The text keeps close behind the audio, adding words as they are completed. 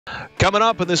Coming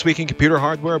up on This Week in Computer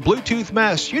Hardware, Bluetooth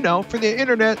mesh, for the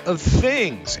Internet of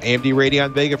Things. AMD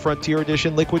Radeon Vega Frontier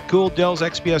Edition, liquid-cooled Dell's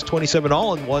XPS 27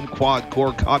 all-in-one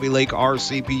quad-core Kaby Lake R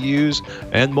CPUs,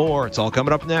 and more. It's all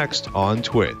coming up next on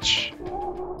TWiCH.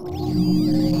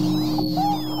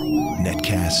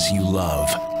 Netcasts you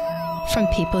love. From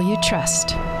people you trust.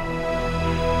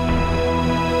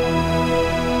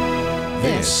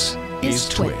 This is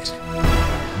TWiCH.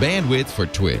 Bandwidth for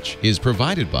TWiCH is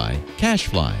provided by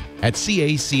CacheFly at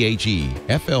CACHEFLY.com.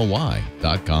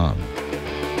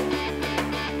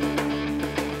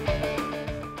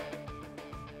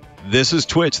 This is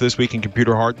TWiCH, This Week in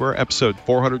Computer Hardware, episode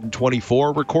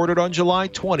 424, recorded on July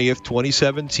 20th,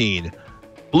 2017.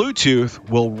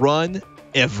 Bluetooth will run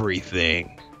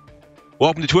everything.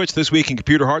 Welcome to TWiCH, This Week in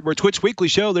Computer Hardware, TWiCH weekly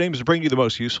show that aims to bring you the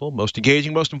most useful, most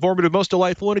engaging, most informative, most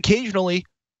delightful, and occasionally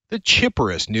the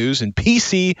chipperest news in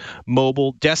PC,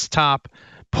 mobile, desktop,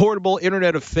 portable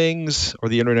Internet of Things, or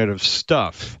the Internet of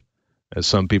Stuff, as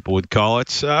some people would call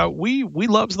it. We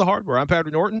loves the hardware. I'm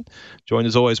Patrick Norton, joined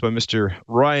as always by Mr.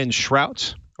 Ryan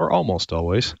Shrout, or almost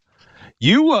always.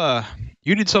 You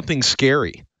did something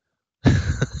scary.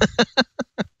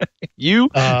 You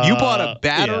bought a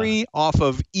battery off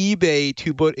of eBay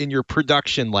to put in your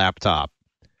production laptop.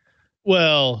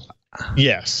 Well,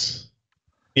 yes.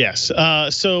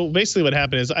 So basically what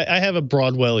happened is I have a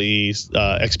Broadwell E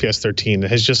XPS 13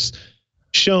 that has just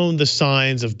shown the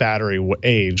signs of battery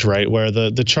age, right? Where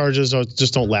the charges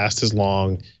just don't last as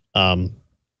long.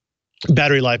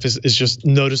 Battery life is just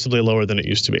noticeably lower than it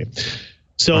used to be.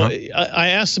 So I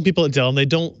asked some people at Dell, and they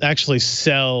don't actually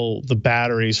sell the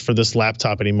batteries for this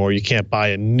laptop anymore. You can't buy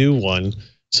a new one.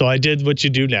 So I did what you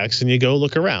do next, and you go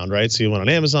look around, right? So you went on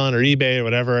Amazon or eBay or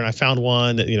whatever, and I found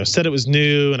one that said it was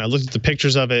new, and I looked at the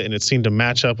pictures of it, and it seemed to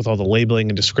match up with all the labeling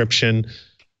and description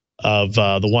of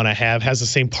the one I have. Has the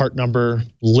same part number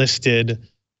listed.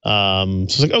 So I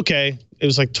was like, okay. It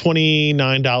was like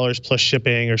 $29 plus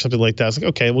shipping or something like that. I was like,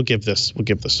 okay, we'll give this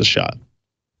a shot.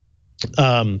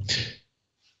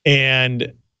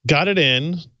 And got it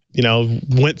in.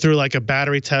 Went through like a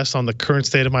battery test on the current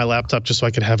state of my laptop just so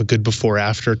I could have a good before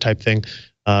after type thing.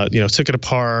 Took it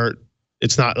apart.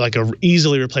 It's not like a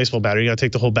easily replaceable battery. You got to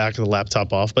take the whole back of the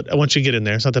laptop off. But once you get in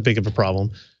there, it's not that big of a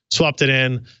problem. Swapped it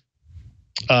in.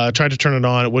 Tried to turn it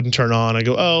on. It wouldn't turn on. I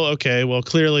go, oh, okay. Well,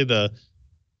 clearly the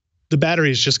battery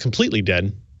is just completely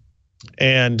dead.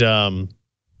 And plug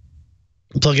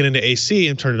it into AC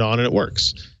and turn it on, and it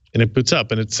works. And it boots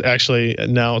up, and it's actually,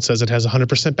 now it says it has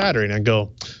 100% battery. And I go,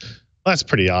 well, that's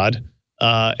pretty odd.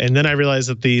 And then I realized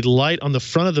that the light on the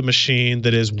front of the machine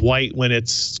that is white when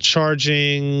it's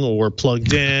charging or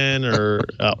plugged in, or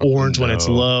orange when it's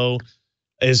low,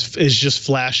 is just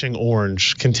flashing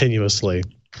orange continuously.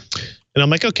 And I'm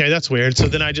like, okay, that's weird. So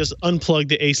then I just unplug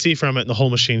the AC from it, and the whole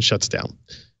machine shuts down.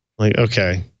 I'm like,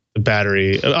 okay. The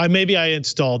battery, maybe I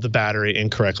installed the battery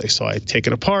incorrectly. So I take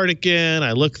it apart again.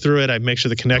 I look through it. I make sure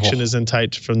the connection is in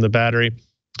tight from the battery.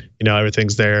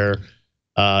 Everything's there,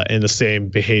 and the same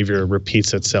behavior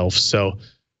repeats itself. So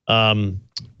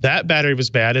that battery was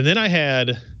bad. And then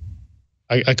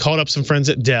I called up some friends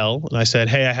at Dell, and I said,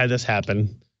 hey, I had this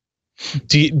happen.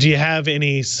 Do you have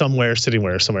any somewhere?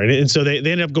 And so they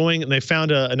ended up going, and they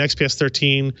found an XPS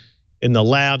 13 in the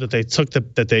lab that they took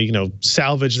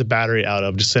salvaged the battery out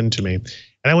of to send to me. And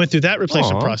I went through that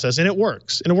replacement process, and it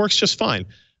works just fine.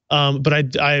 But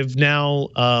I've now,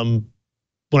 when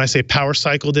I say power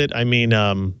cycled it, I mean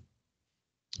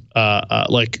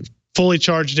like fully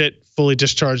charged it, fully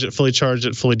discharged it, fully charged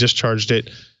it, fully discharged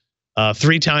it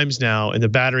 3 times now, and the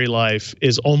battery life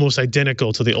is almost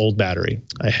identical to the old battery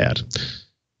I had.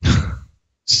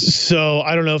 So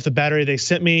I don't know if the battery they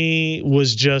sent me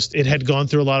was just, it had gone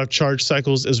through a lot of charge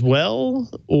cycles as well,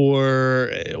 or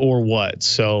what.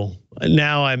 So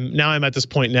now I'm at this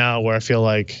point now where I feel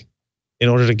like in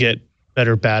order to get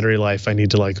better battery life, I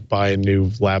need to like buy a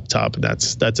new laptop. And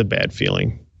that's a bad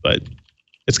feeling. But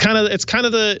it's kind of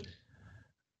the.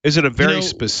 Is it a very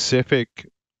specific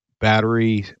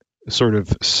battery sort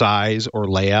of size or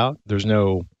layout? There's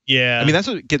no. Yeah. I mean, that's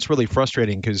what gets really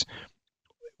frustrating, because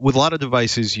with a lot of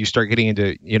devices, you start getting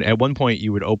into, at one point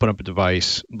you would open up a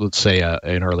device, let's say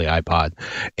an early iPod,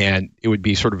 and it would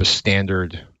be sort of a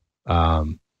standard,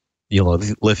 lithium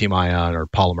ion or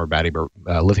polymer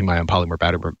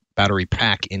battery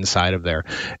pack inside of there.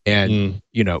 And,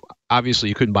 obviously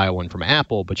you couldn't buy one from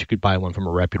Apple, but you could buy one from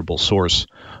a reputable source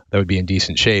that would be in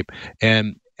decent shape.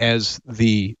 And as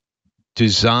the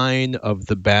design of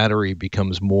the battery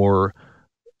becomes more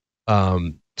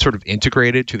sort of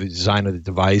integrated to the design of the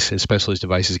device, especially as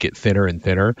devices get thinner and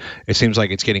thinner. It seems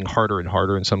like it's getting harder and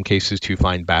harder in some cases to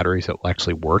find batteries that will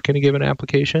actually work in a given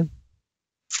application.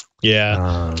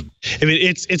 Yeah, I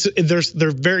mean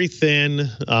they're very thin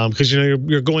because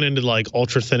you're going into like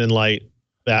ultra thin and light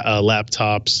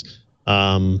laptops.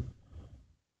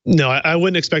 No, I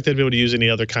wouldn't expect that to be able to use any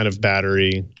other kind of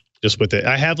battery just with it.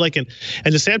 I have and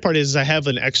the sad part is I have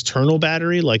an external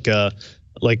battery, like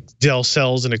Dell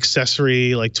sells an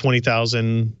accessory like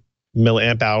 20,000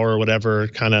 milliamp hour or whatever,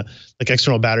 kind of like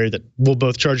external battery that will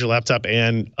both charge your laptop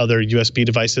and other USB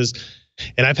devices.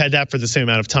 And I've had that for the same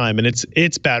amount of time, and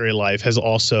its battery life has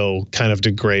also kind of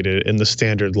degraded in the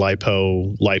standard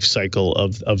LiPo life cycle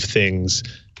of things.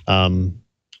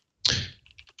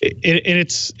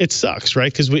 It sucks,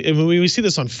 right? Because we see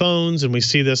this on phones, and we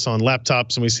see this on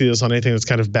laptops, and we see this on anything that's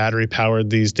kind of battery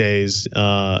powered these days.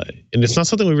 And it's not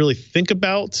something we really think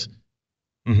about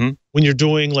when you're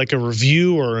doing like a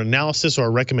review or analysis or a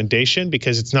recommendation,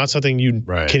 because it's not something you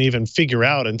can even figure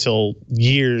out until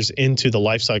years into the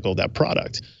life cycle of that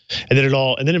product. And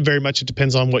then it very much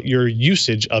depends on what your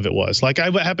usage of it was. Like I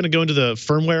happen to go into the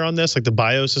firmware on this, like the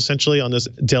BIOS essentially on this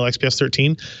Dell XPS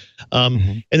 13.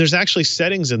 And there's actually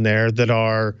settings in there that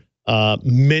are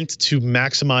meant to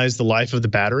maximize the life of the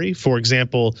battery. For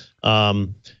example,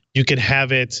 you can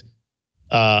have it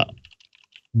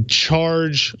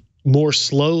charge more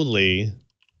slowly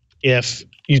if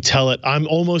you tell it, I'm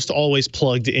almost always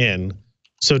plugged in,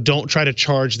 so don't try to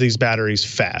charge these batteries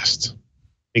fast,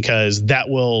 because that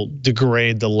will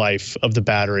degrade the life of the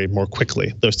battery more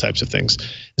quickly, those types of things.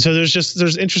 So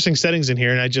there's interesting settings in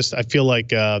here, and I feel like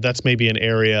that's maybe an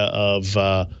area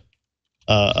of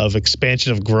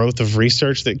expansion of growth of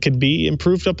research that could be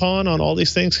improved upon on all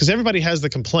these things, because everybody has the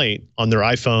complaint on their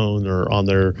iPhone or on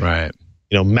their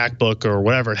MacBook or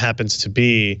whatever it happens to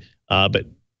be, but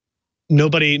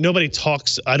nobody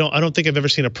talks. I don't think I've ever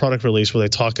seen a product release where they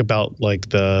talk about like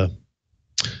the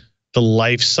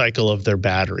life cycle of their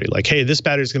battery. Like, hey, this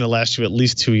battery is going to last you at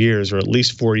least 2 years or at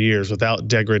least 4 years without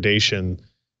degradation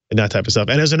and that type of stuff.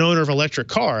 And as an owner of an electric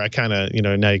car, I kind of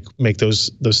now you make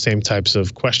those same types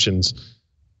of questions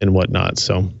and whatnot.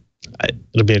 So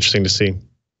it'll be interesting to see.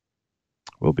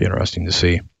 Will be interesting to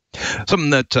see.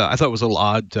 Something that I thought was a little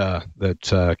odd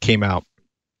that came out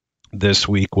this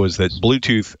week was that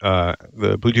Bluetooth,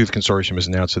 the Bluetooth Consortium has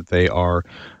announced that they are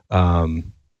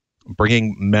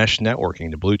bringing mesh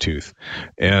networking to Bluetooth.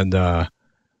 And, so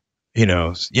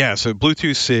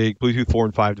Bluetooth SIG, Bluetooth 4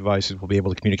 and 5 devices will be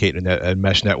able to communicate in a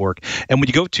mesh network. And when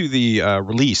you go to the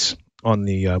release on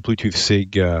the Bluetooth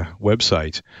SIG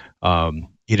website,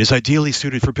 it is ideally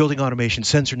suited for building automation,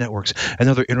 sensor networks, and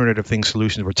other Internet of Things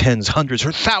solutions where tens, hundreds,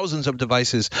 or thousands of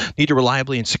devices need to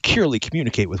reliably and securely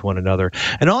communicate with one another.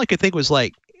 And all I could think was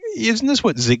like, isn't this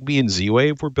what Zigbee and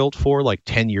Z-Wave were built for like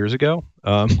 10 years ago?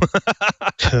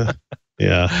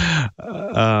 Yeah.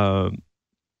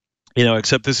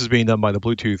 Except this is being done by the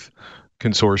Bluetooth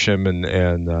Consortium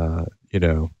and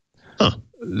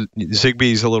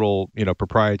Zigbee is a little,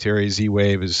 proprietary.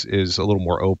 Z-Wave is a little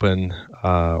more open,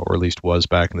 or at least was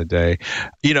back in the day.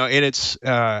 And it's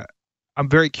I'm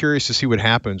very curious to see what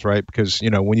happens, right? Because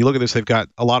when you look at this, they've got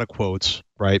a lot of quotes,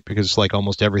 right? Because like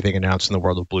almost everything announced in the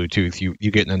world of Bluetooth,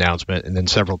 you get an announcement, and then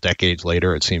several decades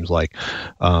later, it seems like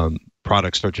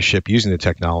products start to ship using the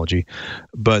technology.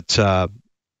 But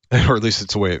or at least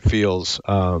it's the way it feels.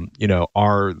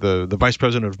 The vice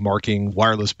president of marketing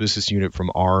wireless business unit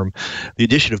from ARM, the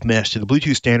addition of mesh to the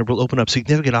Bluetooth standard will open up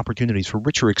significant opportunities for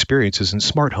richer experiences in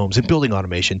smart homes and building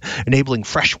automation, enabling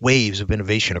fresh waves of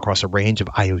innovation across a range of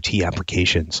IoT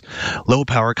applications. Low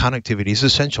power connectivity is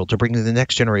essential to bringing the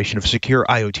next generation of secure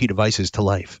IoT devices to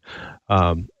life.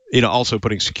 Also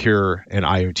putting secure and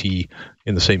IoT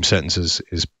in the same sentence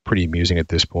is pretty amusing at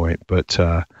this point. But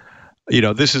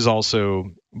this is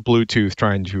also Bluetooth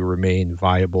trying to remain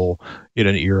viable in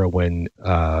an era when,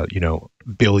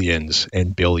 billions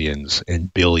and billions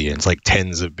and billions, like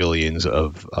tens of billions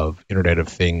of Internet of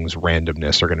Things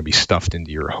randomness are going to be stuffed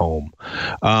into your home.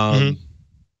 I'll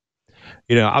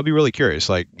be really curious.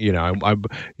 Like,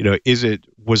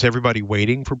 was everybody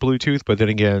waiting for Bluetooth? But then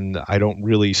again, I don't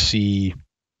really see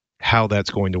how that's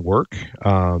going to work.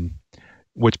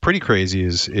 What's pretty crazy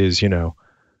is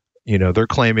they're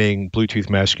claiming Bluetooth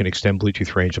mesh can extend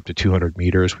Bluetooth range up to 200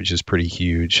 meters, which is pretty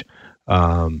huge.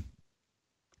 Or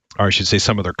I should say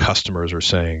some of their customers are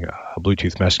saying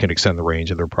Bluetooth mesh can extend the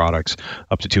range of their products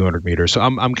up to 200 meters. So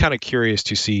I'm kind of curious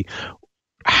to see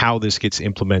how this gets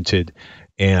implemented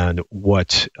and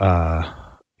what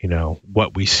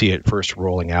we see it first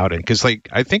rolling out. And because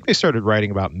I think they started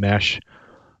writing about mesh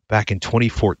back in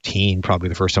 2014, probably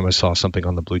the first time I saw something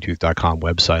on the Bluetooth.com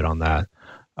website on that.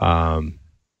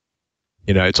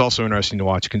 It's also interesting to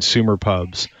watch consumer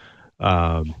pubs,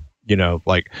 like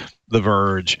The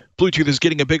Verge. Bluetooth is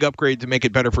getting a big upgrade to make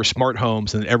it better for smart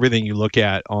homes, and everything you look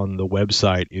at on the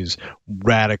website is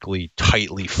radically,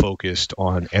 tightly focused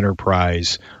on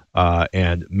enterprise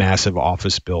and massive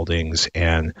office buildings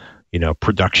and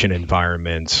production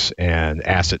environments and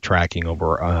asset tracking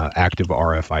over active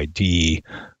RFID.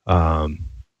 I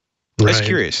was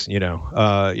curious,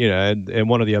 and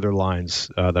one of the other lines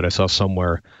that I saw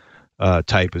somewhere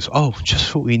type is,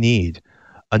 just what we need,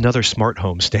 another smart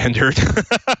home standard.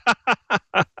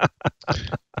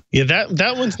 Yeah,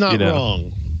 that one's not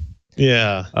wrong.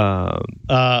 Yeah.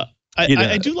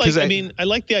 I do like, I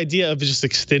like the idea of just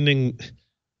extending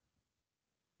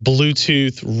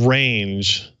Bluetooth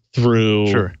range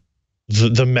through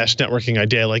the mesh networking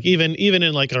idea. Like even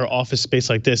in like our office space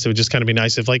like this, it would just kind of be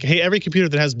nice if like, hey, every computer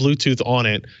that has Bluetooth on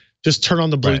it, just turn on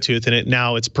the Bluetooth and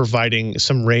it's providing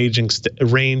some range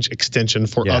extension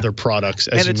for other products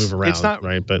as you move around. It's not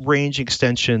but range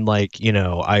extension like,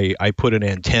 I put an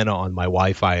antenna on my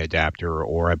Wi-Fi adapter,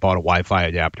 or I bought a Wi-Fi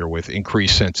adapter with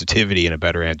increased sensitivity and a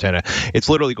better antenna. It's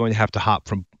literally going to have to hop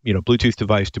from Bluetooth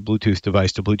device to Bluetooth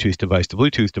device to Bluetooth device to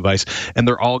Bluetooth device, and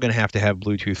they're all going to have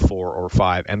Bluetooth 4 or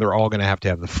 5, and they're all going to have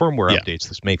the firmware updates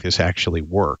that make this actually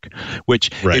work. Which,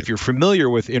 if you're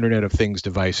familiar with Internet of Things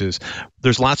devices,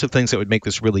 there's lots of things that would make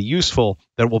this really useful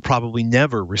that will probably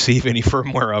never receive any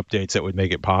firmware updates that would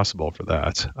make it possible for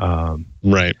that.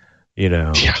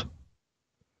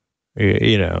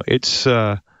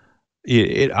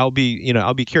 It's I'll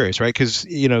be curious, right? Because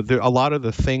a lot of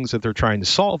the things that they're trying to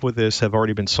solve with this have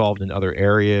already been solved in other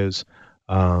areas.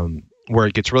 Where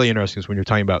it gets really interesting is when you're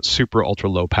talking about super ultra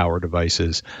low power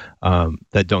devices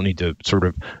that don't need to sort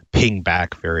of ping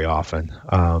back very often.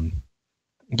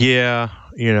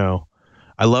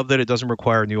 I love that it doesn't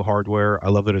require new hardware. I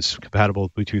love that it's compatible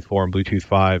with Bluetooth 4 and Bluetooth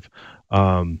 5.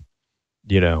 And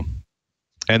the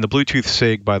Bluetooth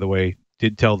SIG, by the way,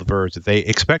 did tell The Verge that they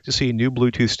expect to see new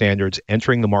Bluetooth standards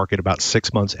entering the market about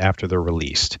 6 months after they're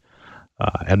released.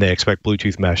 And they expect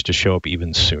Bluetooth Mesh to show up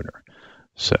even sooner.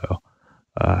 So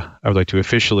I would like to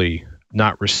officially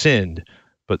not rescind,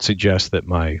 but suggest that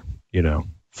my,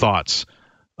 thoughts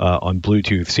on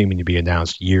Bluetooth seeming to be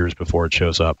announced years before it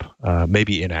shows up may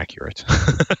be inaccurate.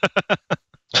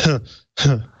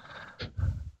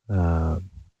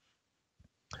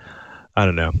 I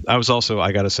don't know. I was also,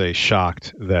 I got to say,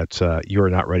 shocked that you are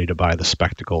not ready to buy the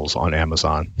spectacles on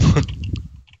Amazon.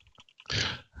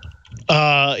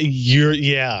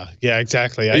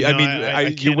 Exactly.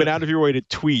 You went out of your way to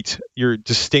tweet your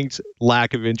distinct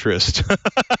lack of interest.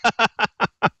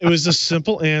 It was a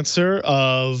simple answer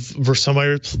of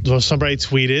somebody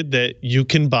tweeted that you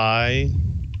can buy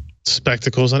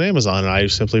spectacles on Amazon, and I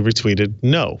simply retweeted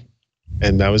no,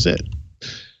 and that was it.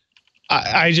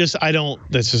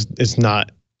 It's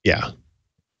not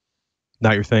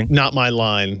your thing. Not my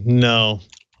line. No.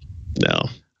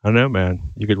 I don't know,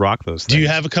 man. You could rock those things. Do you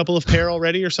have a couple of pair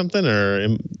already or something?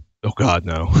 Oh God,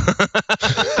 no.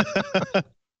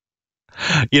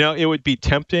 It would be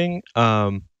tempting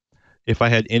if I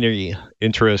had any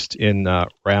interest in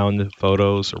round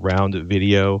photos, round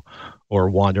video, or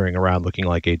wandering around looking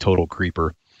like a total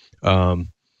creeper.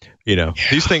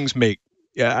 These things make.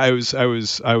 Yeah, I was at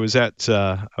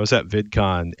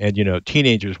VidCon, and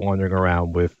teenagers wandering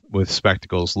around with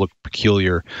spectacles look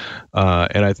peculiar,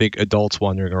 and I think adults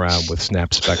wandering around with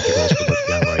snap spectacles would look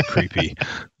downright creepy.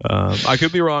 I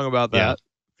could be wrong about that. Yeah.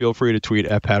 Feel free to tweet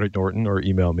at Patrick Norton or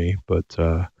email me, but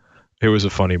it was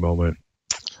a funny moment.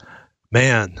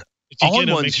 Man,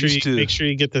 make sure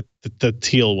you get the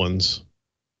teal ones.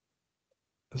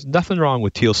 There's nothing wrong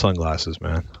with teal sunglasses,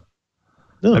 man.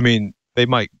 No. I mean, they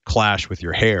might clash with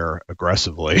your hair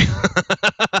aggressively,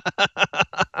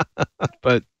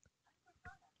 but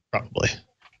probably.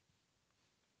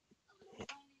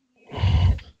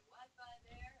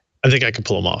 I think I could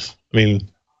pull them off. I mean,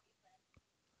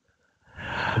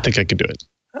 I think I could do it.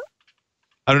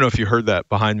 I don't know if you heard that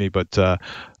behind me, but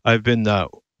I've been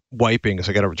wiping, because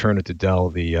I got to return it to Dell,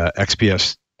 the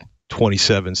XPS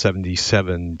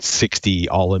 277760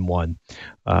 all-in-one,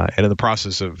 and in the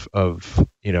process of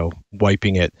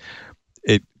wiping it,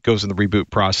 it goes in the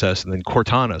reboot process, and then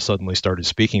Cortana suddenly started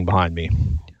speaking behind me.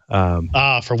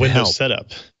 For Windows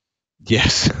setup.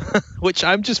 Yes, which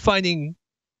I'm just finding,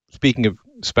 speaking of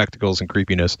spectacles and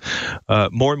creepiness,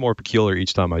 more and more peculiar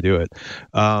each time I do it.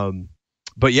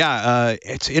 But yeah,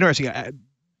 it's interesting.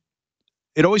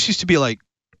 It always used to be like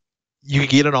you could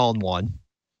get it all in one.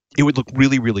 It would look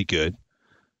really, really good.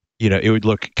 it would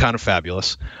look kind of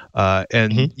fabulous.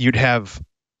 And you'd have,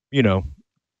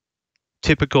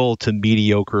 typical to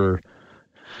mediocre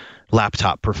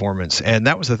laptop performance. And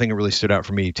that was the thing that really stood out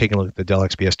for me, taking a look at the Dell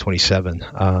XPS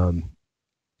 27,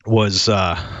 was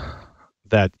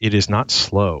that it is not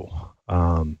slow.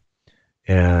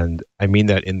 And I mean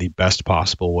that in the best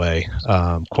possible way.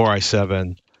 Core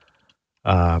i7,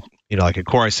 like a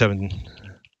Core i7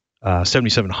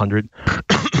 7700,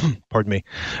 pardon me.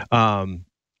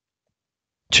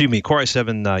 Excuse me, Core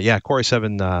i7, Core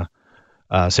i7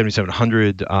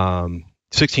 7700,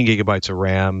 16 gigabytes of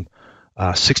RAM,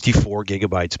 64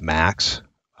 gigabytes max,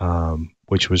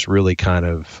 which was really kind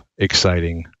of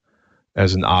exciting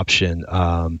as an option.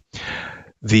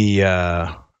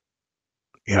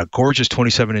 Gorgeous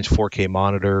 27-inch 4K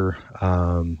monitor,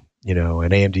 an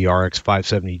AMD RX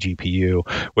 570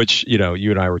 GPU, which,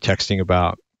 you and I were texting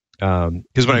about.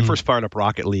 Because when I first fired up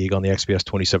Rocket League on the XPS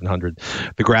 2700,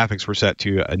 the graphics were set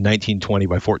to a 1920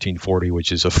 by 1440,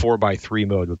 which is a 4:3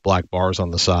 mode with black bars on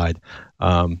the side,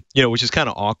 which is kind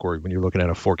of awkward when you're looking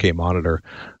at a 4K monitor.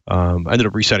 I ended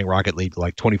up resetting Rocket League to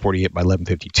like 2048 by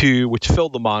 1152, which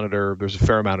filled the monitor. There's a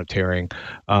fair amount of tearing.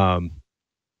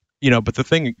 But the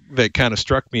thing that kind of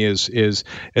struck me is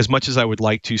as much as I would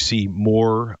like to see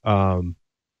more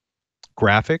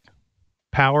graphic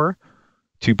power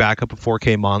to back up a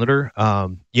 4K monitor,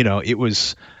 it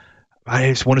was, I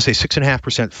just want to say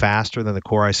 6.5% faster than the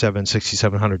Core i7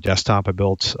 6700 desktop I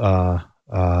built,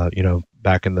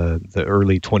 back in the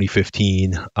early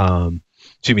 2015,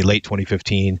 late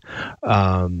 2015.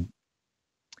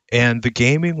 And the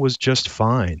gaming was just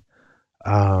fine.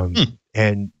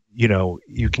 And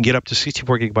you can get up to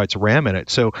 64 gigabytes of RAM in it.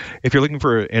 So if you're looking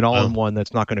for an all-in-one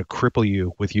that's not going to cripple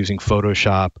you with using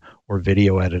Photoshop or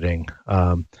video editing,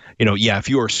 if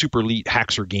you are a super elite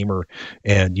hacker gamer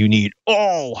and you need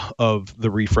all of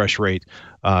the refresh rate,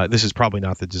 this is probably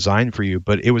not the design for you.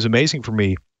 But it was amazing for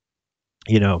me,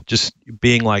 just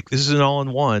being like, this is an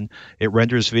all-in-one. It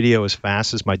renders video as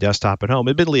fast as my desktop at home.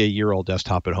 Admittedly, a year-old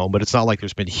desktop at home, but it's not like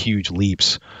there's been huge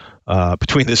leaps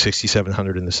between the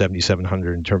 6700 and the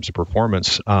 7700 in terms of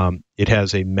performance. It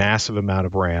has a massive amount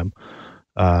of RAM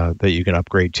that you can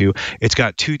upgrade to. It's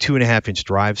got two 2.5-inch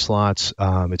drive slots.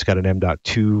 It's got an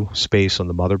M.2 space on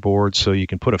the motherboard, so you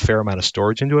can put a fair amount of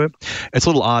storage into it. It's a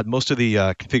little odd. Most of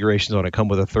the configurations on it come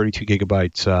with a 32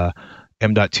 gigabyte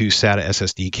M.2 SATA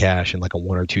SSD cache and like a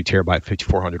 1 or 2 terabyte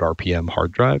 5400 RPM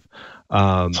hard drive.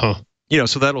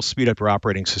 So that'll speed up your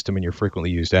operating system and your frequently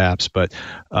used apps. But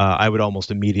I would almost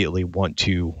immediately want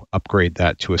to upgrade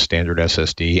that to a standard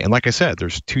SSD. And like I said,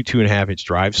 there's two 2.5-inch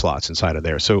drive slots inside of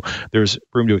there. So there's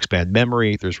room to expand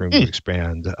memory. There's room to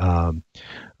expand, the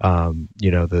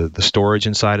storage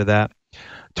inside of that.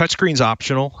 Touchscreen's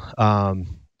optional.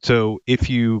 So if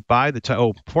you buy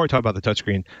before I talk about the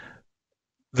touchscreen,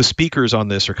 the speakers on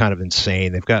this are kind of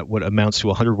insane. They've got what amounts to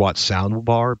a 100-watt sound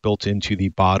bar built into the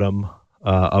bottom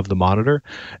of the monitor,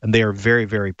 and they are very,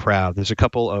 very proud. There's a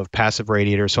couple of passive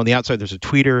radiators. So on the outside, there's a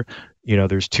tweeter.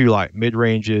 There's two like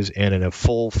mid-ranges and in a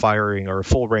full firing or a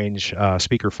full range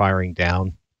speaker firing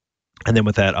down. And then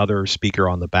with that other speaker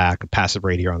on the back, a passive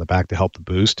radiator on the back to help the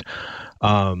boost.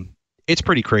 It's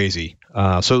pretty crazy.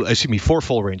 So 4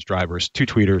 full range drivers, 2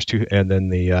 tweeters, and then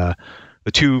the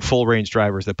 2 full range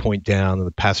drivers that point down and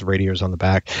the passive radiators on the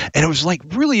back. And it was like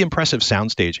really impressive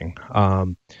sound staging.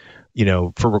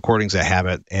 For recordings that have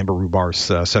it. Amber Rubar's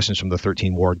Sessions from the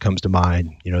 13 Ward comes to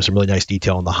mind. Some really nice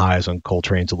detail on the highs on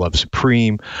Coltrane's Love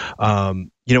Supreme.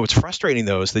 What's frustrating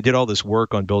though is they did all this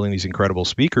work on building these incredible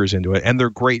speakers into it, and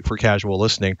they're great for casual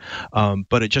listening,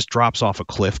 but it just drops off a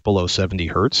cliff below 70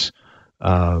 hertz.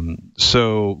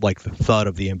 So like the thud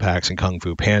of the impacts in Kung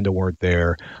Fu Panda weren't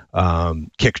there.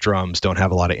 Kick drums don't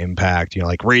have a lot of impact.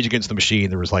 Like Rage Against the Machine,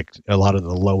 there was like a lot of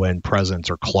the low end presence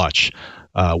or clutch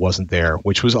wasn't there,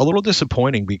 which was a little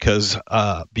disappointing because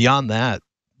beyond that,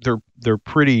 they're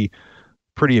pretty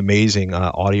amazing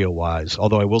audio wise.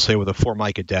 Although I will say with a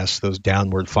 4-mic desk, those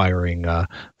downward firing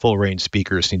full range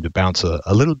speakers seem to bounce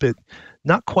a little bit.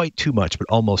 Not quite too much,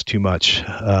 but almost too much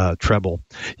treble.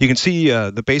 You can see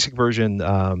the basic version.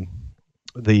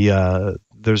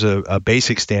 There's a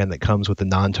basic stand that comes with the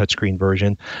non-touchscreen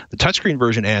version. The touchscreen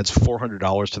version adds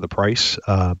 $400 to the price,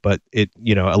 but it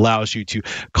allows you to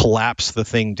collapse the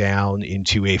thing down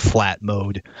into a flat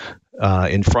mode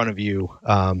in front of you.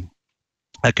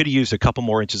 I could have used a couple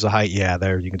more inches of height. Yeah,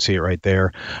 there you can see it right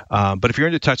there. But if you're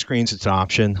into touchscreens, it's an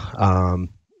option.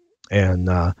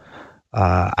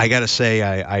 I gotta say,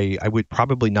 I would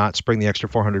probably not spring the extra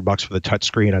 $400 for the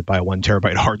touchscreen. I'd buy a 1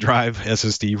 terabyte hard drive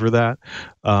SSD for that.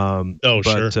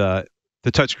 Sure.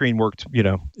 the touchscreen worked,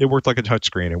 it worked like a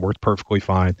touchscreen. It worked perfectly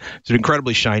fine. It's an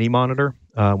incredibly shiny monitor,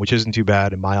 which isn't too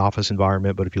bad in my office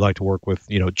environment. But if you like to work with,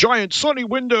 giant sunny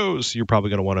windows, you're probably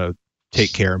going to want to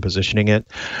take care in positioning it.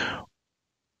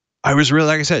 I was really,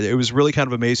 like I said, it was really kind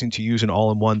of amazing to use an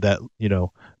all-in-one that,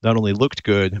 not only looked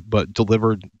good, but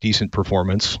delivered decent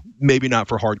performance. Maybe not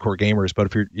for hardcore gamers,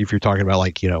 but if you're talking about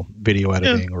like, video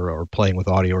editing or playing with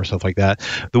audio or stuff like that.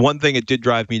 The one thing it did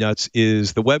drive me nuts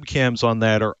is the webcams on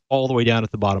that are all the way down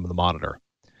at the bottom of the monitor.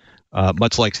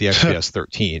 Much like the XPS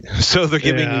 13. So they're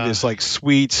giving you this like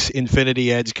sweet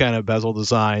infinity edge kind of bezel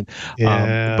design.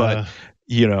 But,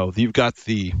 you've got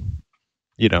the,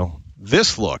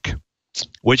 this look,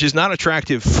 which is not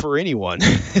attractive for anyone,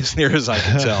 as near as I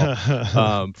can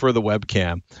tell, for the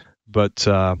webcam. But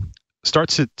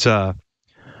starts at,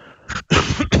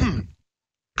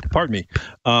 pardon me,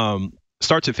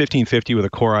 starts at 1550 with a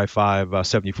Core i5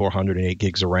 7400 and 8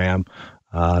 gigs of RAM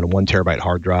and a 1 terabyte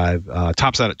hard drive.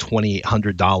 Tops out at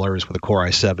 $2,800 with a Core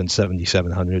i7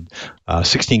 7700,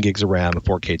 16 gigs of RAM, a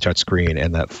 4K touchscreen,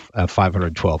 and that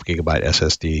 512 gigabyte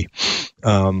SSD.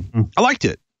 I liked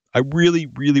it. I really,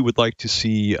 really would like to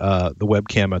see the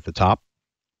webcam at the top,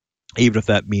 even if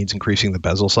that means increasing the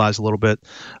bezel size a little bit.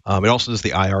 It also does the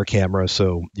IR camera,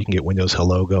 so you can get Windows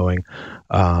Hello going.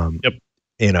 Yep.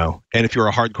 And if you're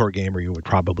a hardcore gamer, you would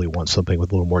probably want something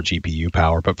with a little more GPU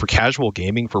power. But for casual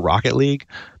gaming, for Rocket League,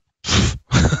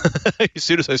 as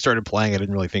soon as I started playing, I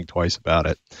didn't really think twice about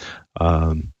it.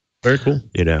 Very cool.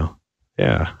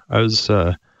 Yeah, I was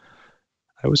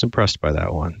impressed by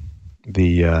that one.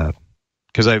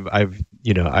 Because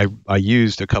I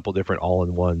used a couple different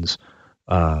all-in-ones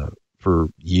for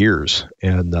years,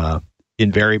 and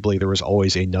invariably there was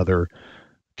always another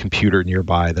computer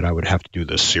nearby that I would have to do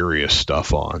the serious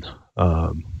stuff on,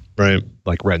 right?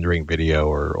 Like rendering video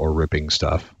or ripping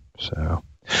stuff. So,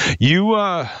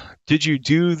 did you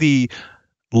do the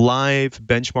live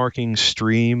benchmarking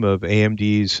stream of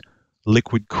AMD's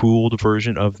liquid-cooled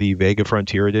version of the Vega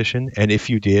Frontier Edition? And if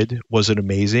you did, was it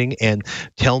amazing? And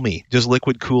tell me, does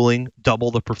liquid cooling double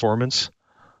the performance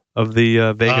of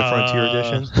the Vega Frontier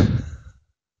Edition?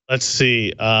 Let's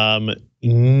see.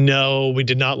 No, we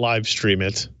did not live stream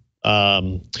it.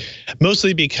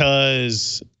 Mostly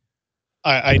because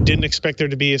I didn't expect there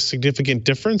to be a significant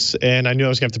difference, and I knew I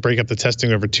was going to have to break up the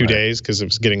testing over 2 days because it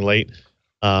was getting late.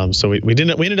 So we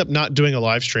ended up not doing a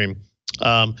live stream.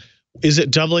 Is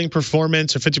it doubling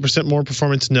performance or 50% more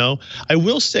performance? No. I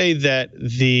will say that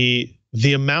the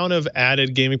amount of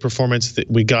added gaming performance that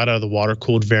we got out of the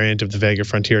water-cooled variant of the Vega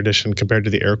Frontier Edition compared to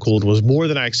the air-cooled was more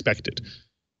than I expected.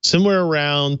 Somewhere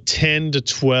around 10 to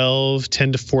 12,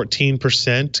 10 to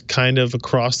 14% kind of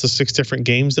across the 6 different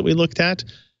games that we looked at,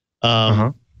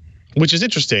 which is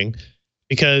interesting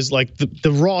because like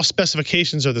the raw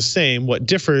specifications are the same. What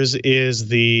differs is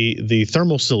the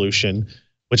thermal solution,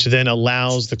 which then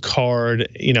allows the card,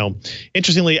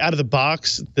 interestingly, out of the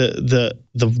box, the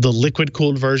liquid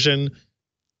cooled version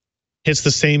hits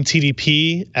the same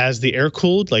TDP as the air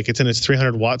cooled, like it's in its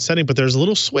 300 watt setting, but there's a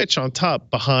little switch on top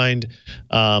behind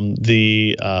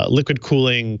the liquid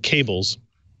cooling cables,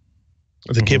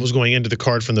 the cables going into the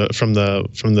card from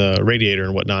the radiator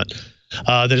and whatnot.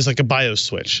 That is like a BIOS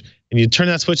switch, and you turn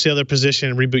that switch to the other position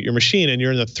and reboot your machine, and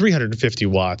you're in the 350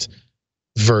 watt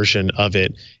version of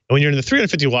it. And when you're in the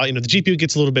 350 watt, the GPU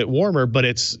gets a little bit warmer, but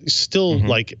it's still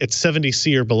like it's 70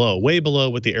 C or below, way below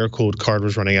what the air-cooled card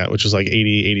was running at, which was like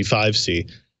 80, 85 C.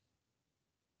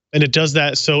 And it does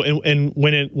that. So, and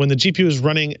when the GPU is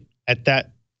running at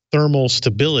that thermal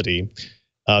stability,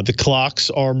 the clocks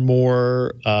are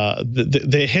more,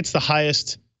 it hits the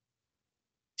highest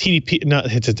TDP,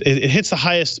 it hits the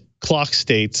highest clock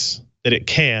states that it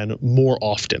can more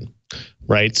often.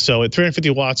 Right, so at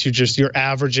 350 watts, you're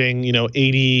averaging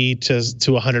 80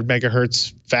 to 100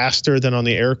 megahertz faster than on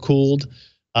the air cooled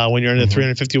when you're in a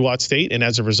 350 watt state, and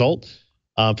as a result,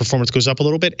 performance goes up a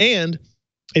little bit. And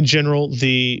in general,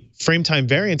 the frame time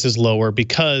variance is lower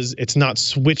because it's not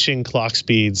switching clock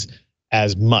speeds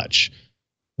as much.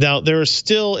 Now there is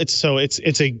still it's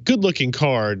a good looking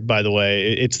card, by the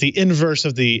way. It's the inverse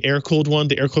of the air cooled one.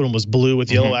 The air cooled one was blue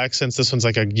with yellow accents. This one's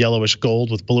like a yellowish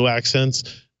gold with blue accents.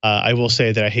 I will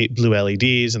say that I hate blue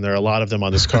LEDs, and there are a lot of them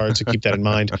on this card, so keep that in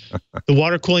mind. The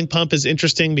water cooling pump is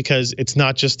interesting because it's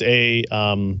not just a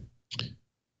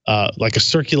like a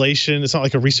circulation. It's not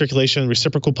like a recirculation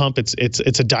reciprocal pump. It's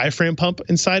a diaphragm pump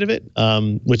inside of it,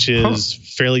 which is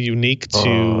fairly unique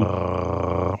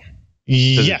to.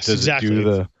 Yes, exactly. It do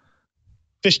the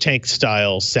fish tank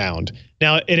style sound.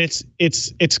 Now, and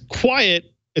it's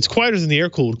quiet. It's quieter than the air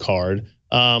cooled card,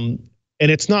 and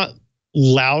it's not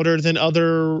louder than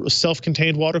other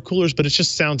self-contained water coolers, but it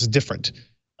just sounds different.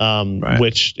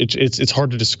 Which it's hard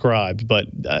to describe, but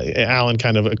Alan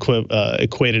kind of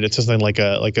equated it to something like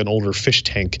an older fish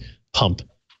tank pump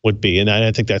would be, and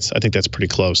I think that's pretty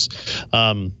close.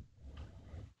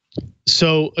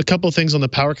 So a couple of things on the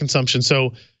power consumption.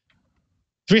 So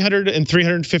 300 and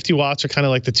 350 watts are kind of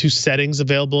like the two settings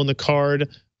available in the card.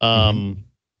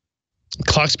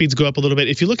 Clock speeds go up a little bit.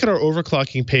 If you look at our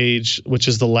overclocking page, which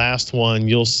is the last one,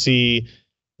 you'll see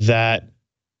that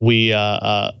we're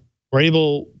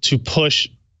able to push.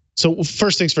 So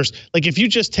first things first, like if you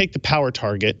just take the power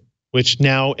target, which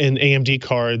now in AMD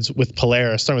cards with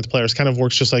Polaris, starting with Polaris, kind of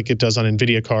works just like it does on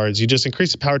NVIDIA cards. You just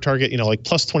increase the power target, like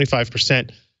plus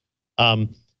 25%.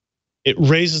 It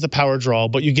raises the power draw,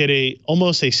 but you get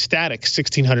almost a static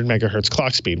 1600 megahertz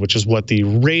clock speed, which is what the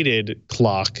rated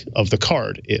clock of the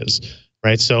card is,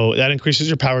 right? So that increases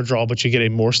your power draw, but you get a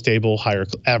more stable, higher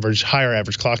average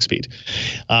clock speed.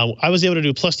 I was able to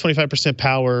do plus 25%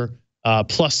 power,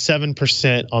 plus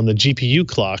 7% on the GPU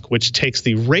clock, which takes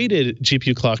the rated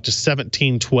GPU clock to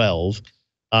 1712.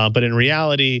 But in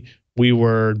reality, we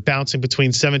were bouncing between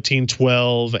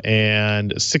 1712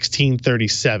 and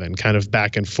 1637, kind of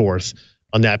back and forth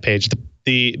on that page.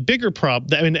 The bigger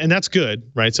problem, and that's good,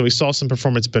 right? So we saw some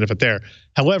performance benefit there.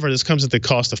 However, this comes at the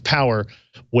cost of power,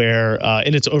 where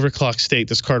in its overclock state,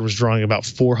 this card was drawing about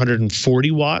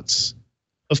 440 watts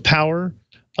of power.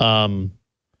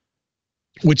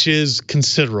 Which is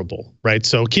considerable, right?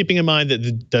 So keeping in mind that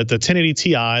the 1080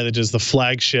 Ti, that is the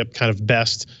flagship kind of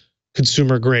best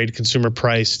consumer grade, consumer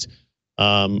priced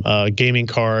gaming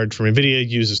card from NVIDIA,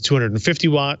 uses 250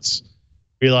 watts.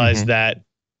 Realize that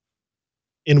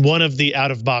in one of the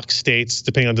out of box states,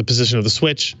 depending on the position of the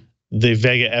switch, the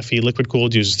Vega FE liquid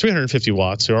cooled uses 350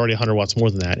 watts. So already 100 watts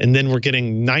more than that. And then we're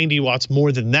getting 90 watts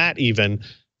more than that even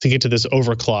to get to this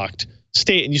overclocked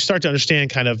state, and you start to understand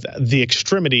kind of the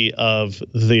extremity of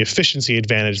the efficiency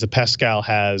advantage that Pascal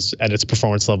has at its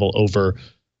performance level over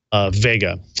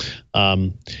Vega.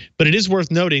 But it is worth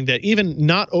noting that even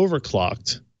not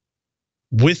overclocked,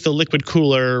 with the liquid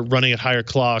cooler running at higher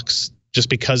clocks, just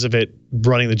because of it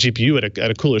running the GPU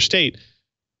at a cooler state,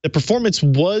 the performance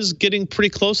was getting pretty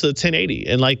close to the 1080.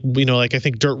 And like I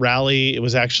think Dirt Rally, it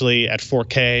was actually at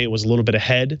 4K, it was a little bit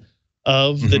ahead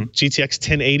of the GTX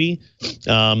 1080.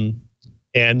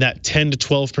 And that 10 to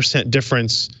 12%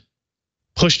 difference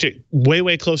pushed it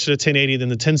way closer to 1080 than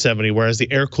the 1070, whereas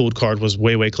the air-cooled card was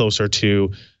way closer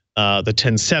to the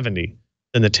 1070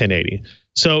 than the 1080.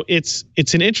 So it's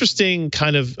an interesting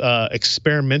kind of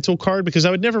experimental card, because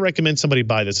I would never recommend somebody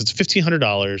buy this. It's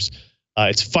 $1,500.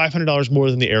 It's $500 more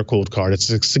than the air-cooled card. It's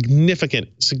a significant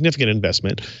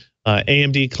investment.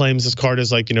 AMD claims this card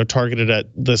is targeted at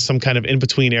some kind of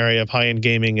in-between area of high-end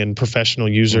gaming and professional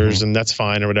users, and that's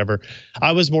fine or whatever.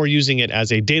 I was more using it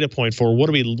as a data point for what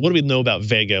do we know about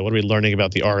Vega? What are we learning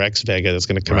about the RX Vega that's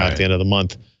going to come out at the end of the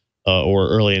month or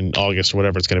early in August or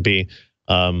whatever it's going to be.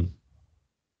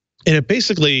 And it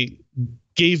basically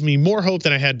gave me more hope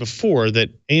than I had before that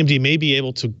AMD may be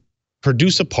able to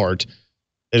produce a part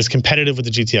that is competitive with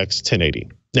the GTX 1080.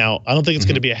 Now, I don't think it's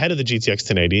going to be ahead of the GTX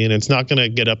 1080, and it's not going to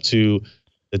get up to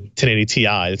the 1080 Ti. The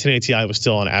 1080 Ti was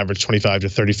still on average 25 to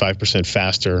 35%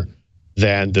 faster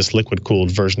than this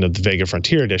liquid-cooled version of the Vega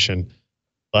Frontier Edition.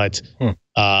 But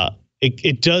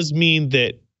it does mean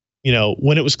that,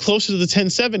 when it was closer to the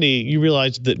 1070, you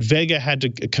realized that Vega had to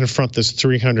confront this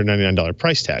 $399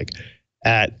 price tag.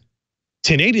 At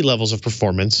 1080 levels of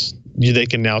performance, they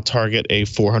can now target a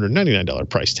 $499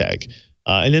 price tag.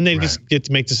 And then they just get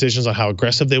to make decisions on how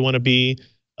aggressive they want to be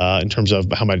in terms of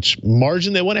how much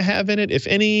margin they want to have in it, if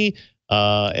any.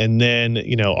 And then,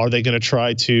 are they going to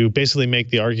try to basically make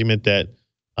the argument that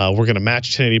we're going to match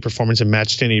 1080 performance and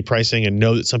match 1080 pricing and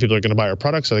know that some people are going to buy our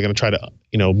products? Or are they going to try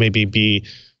to, maybe be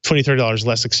 $20, $30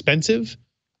 less expensive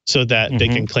so that they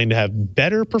can claim to have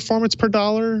better performance per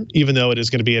dollar, even though it is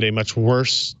going to be at a much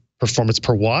worse performance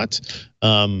per watt?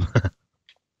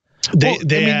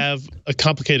 They have a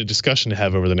complicated discussion to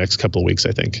have over the next couple of weeks,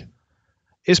 I think.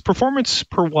 Is performance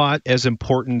per watt as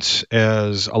important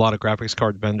as a lot of graphics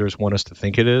card vendors want us to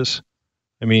think it is?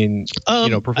 I mean,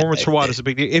 performance per watt is a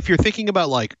big deal. If you're thinking about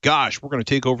gosh, we're going to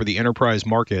take over the enterprise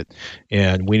market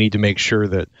and we need to make sure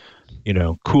that,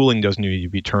 cooling doesn't need to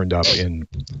be turned up in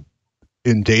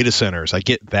data centers. I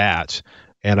get that.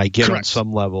 And I get on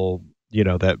some level,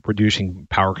 that reducing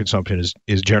power consumption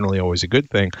is generally always a good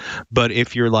thing. But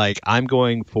if you're I'm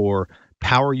going for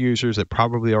power users that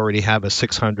probably already have a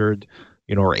 600,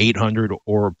 or 800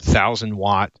 or 1,000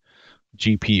 watt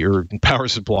GPU or power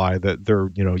supply that they're,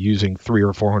 using 300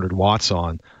 or 400 watts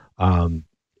on,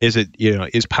 is it,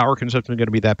 is power consumption going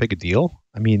to be that big a deal?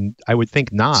 I mean, I would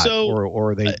think not. So,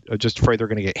 or are they just afraid they're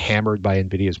going to get hammered by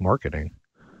NVIDIA's marketing?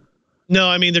 No,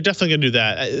 I mean, they're definitely going to do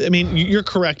that. I mean, you're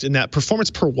correct in that performance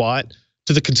per watt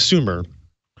to the consumer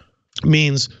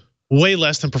means way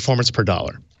less than performance per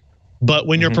dollar. But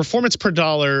when your performance per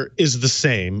dollar is the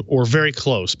same or very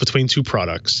close between two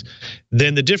products,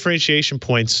 then the differentiation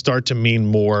points start to mean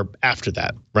more after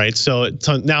that, right? So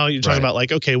now you're talking about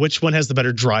like, okay, which one has the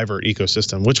better driver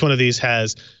ecosystem? Which one of these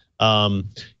has,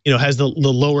 has the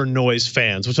lower noise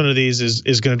fans? Which one of these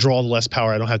is going to draw the less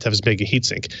power? I don't have to have as big a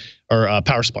heatsink or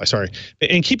power supply. Sorry,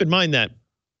 and keep in mind that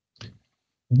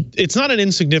it's not an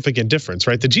insignificant difference,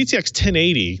 right? The GTX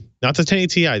 1080, not the 1080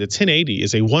 Ti, the 1080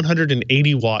 is a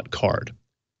 180 watt card.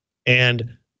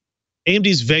 And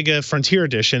AMD's Vega Frontier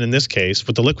Edition, in this case,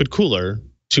 with the liquid cooler,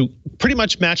 to pretty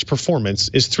much match performance,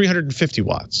 is 350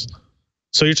 watts.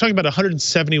 So you're talking about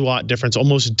 170 watt difference,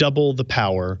 almost double the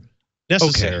power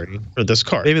necessary for this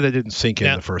card. Maybe that didn't sink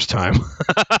in the first time.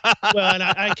 Well, and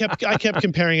I kept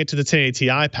comparing it to the 1080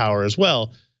 Ti power as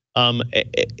well.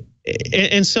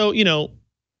 And so,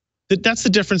 that's the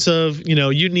difference of,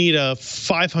 you need a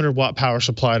 500 watt power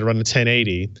supply to run a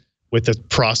 1080 with the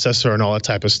processor and all that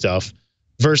type of stuff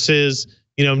versus,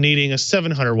 needing a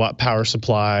 700 watt power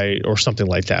supply or something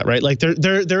like that, right? Like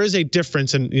there is a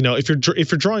difference. And, if you're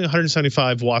drawing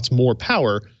 175 watts more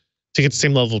power to get the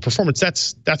same level of performance,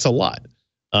 that's a lot.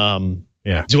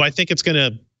 Do I think it's going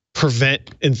to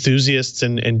prevent enthusiasts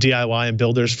and DIY and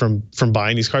builders from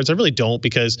buying these cards? I really don't,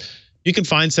 because you can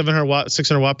find 700 watt,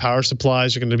 600 watt power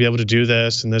supplies. You're going to be able to do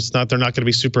this, and they're not going to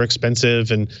be super expensive,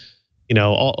 and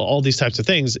all these types of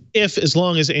things. As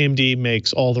long as AMD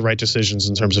makes all the right decisions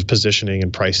in terms of positioning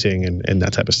and pricing and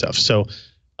that type of stuff. So,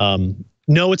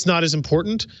 no, it's not as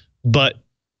important. But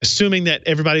assuming that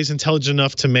everybody's intelligent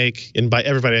enough to make, and by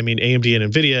everybody I mean AMD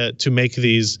and NVIDIA, to make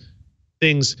these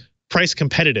things price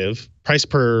competitive,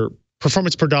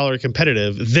 performance per dollar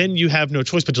competitive, then you have no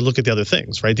choice but to look at the other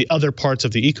things, right? The other parts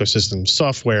of the ecosystem,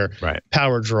 software,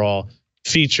 power draw,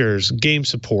 features, game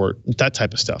support, that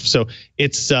type of stuff. So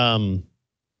it's, I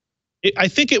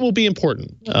think it will be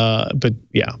important, but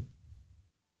yeah,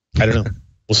 I don't know.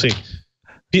 We'll see.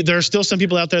 There are still some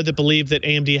people out there that believe that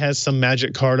AMD has some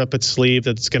magic card up its sleeve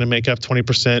that's going to make up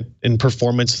 20% in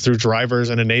performance through drivers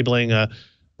and enabling a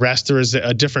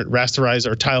different rasterizer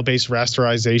or tile-based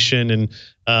rasterization and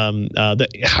the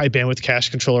high bandwidth cache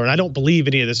controller. And I don't believe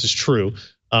any of this is true.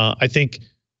 I think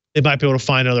they might be able to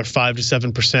find another 5 to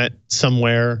 7%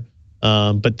 somewhere.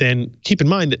 But then keep in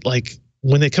mind that, like,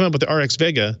 when they come up with the RX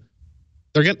Vega,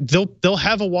 they'll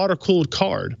have a water-cooled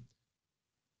card.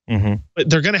 But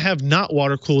they're going to have not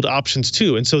water-cooled options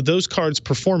too. And so those cards'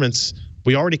 performance,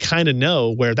 we already kind of know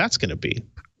where that's going to be,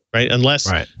 right?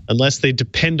 Unless they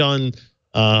depend on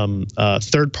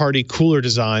third-party cooler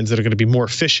designs that are going to be more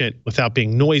efficient without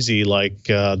being noisy, like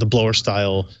the blower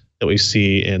style that we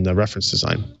see in the reference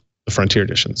design, the Frontier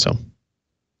Edition. So,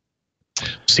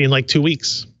 see in like 2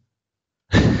 weeks.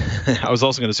 I was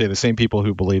also going to say the same people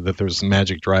who believe that there's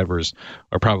magic drivers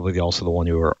are probably also the one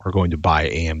who are going to buy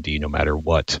AMD no matter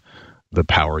what the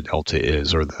power delta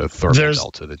is or the thermal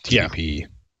delta, the TDP.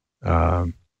 Yeah.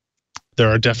 There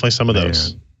are definitely some of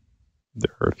those.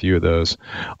 There are a few of those.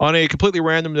 On a completely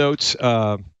random note,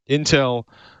 Intel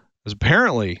has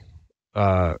apparently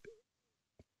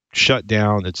shut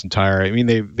down its entire. I mean,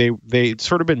 they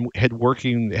sort of had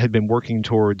been working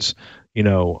towards,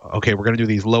 okay, we're going to do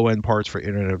these low end parts for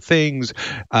Internet of Things,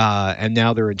 and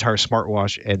now their entire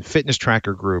smartwatch and fitness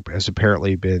tracker group has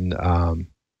apparently been.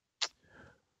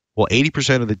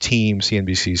 80% of the team,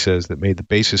 CNBC says, that made the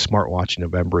Basis smartwatch in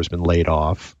November has been laid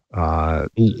off.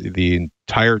 The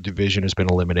entire division has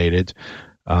been eliminated.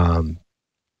 And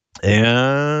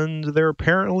they're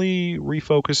apparently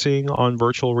refocusing on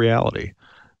virtual reality,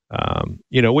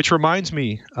 which reminds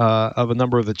me of a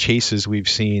number of the chases we've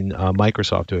seen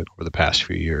Microsoft do over the past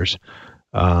few years.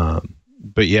 But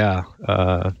yeah,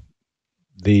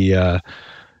 the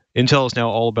Intel is now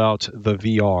all about the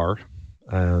VR.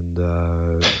 And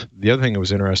the other thing that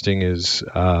was interesting is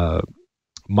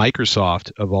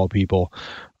Microsoft, of all people,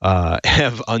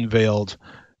 have unveiled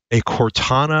a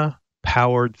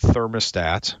Cortana-powered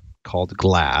thermostat called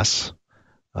Glass.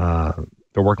 They're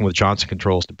working with Johnson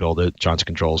Controls to build it. Johnson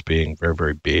Controls being very,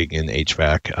 very big in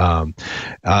HVAC,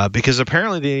 because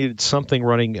apparently they needed something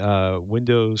running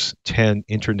Windows 10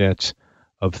 Internet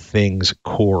of Things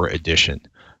Core Edition.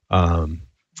 This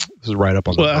is right up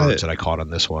on the words that I caught on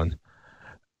this one.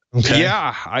 Okay.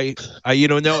 Yeah, I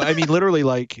mean, literally,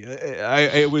 like,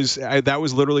 that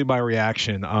was literally my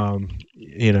reaction.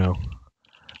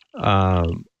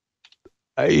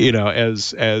 you know,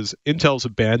 as Intel's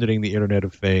abandoning the Internet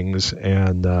of Things,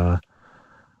 and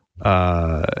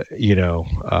you know,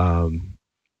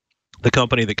 the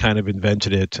company that kind of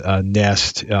invented it,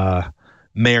 Nest,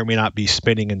 may or may not be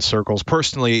spinning in circles.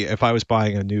 Personally, if I was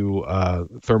buying a new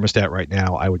thermostat right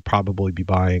now, I would probably be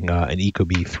buying an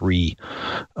Ecobee 3,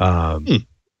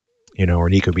 you know, or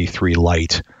an Ecobee 3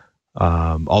 Lite.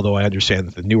 Although I understand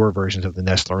that the newer versions of the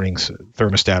Nest Learning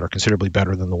thermostat are considerably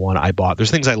better than the one I bought.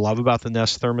 There's things I love about the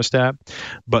Nest thermostat,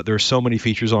 but there's so many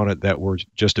features on it that were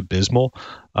just abysmal.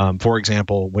 For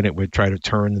example, when it would try to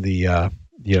turn the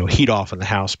you know, heat off in the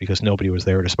house because nobody was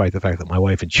there, despite the fact that my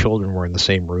wife and children were in the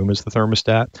same room as the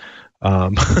thermostat.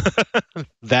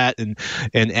 That and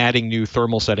adding new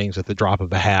thermal settings at the drop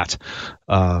of a hat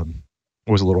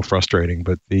was a little frustrating.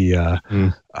 But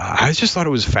I just thought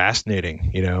it was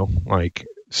fascinating, you know, like,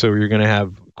 so you're going to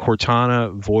have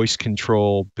Cortana voice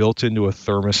control built into a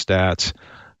thermostat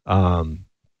from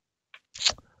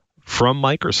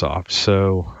Microsoft.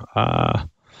 So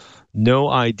no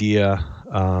idea.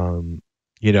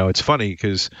 You know, it's funny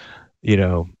because, you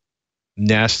know,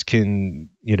 Nest can,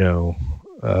 you know,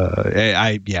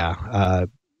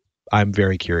 I'm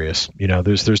very curious. You know,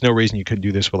 there's no reason you couldn't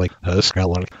do this with like a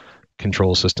lot of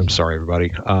control systems. Sorry,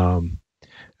 everybody. And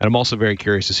I'm also very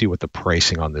curious to see what the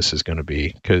pricing on this is going to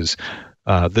be, because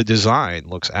the design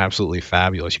looks absolutely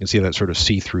fabulous. You can see that sort of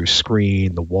see-through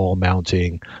screen, the wall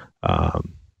mounting. Yeah,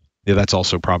 that's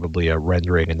also probably a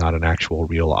rendering and not an actual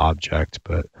real object,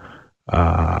 but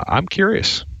I'm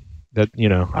curious. That, you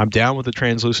know, I'm down with the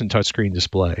translucent touchscreen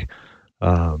display.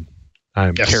 I'm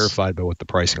terrified by what the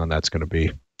pricing on that's going to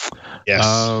be. Yes.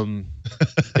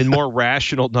 In more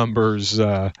rational numbers,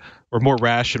 or more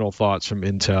rational thoughts from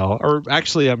Intel, or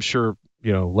actually, I'm sure,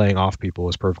 you know, laying off people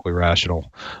is perfectly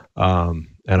rational. And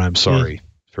I'm sorry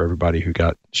for everybody who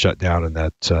got shut down in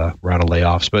that round of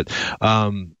layoffs. But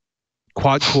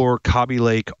quad-core Kaby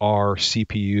Lake R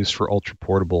CPUs for ultra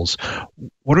portables.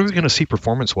 What are we going to see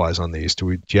performance-wise on these?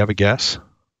 Do you have a guess?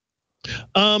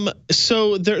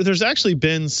 So there's actually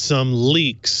been some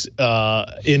leaks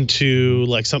into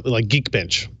like something like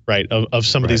Geekbench, right, of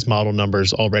some of these model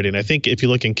numbers already. And I think if you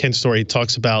look in Ken's story, he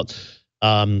talks about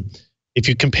if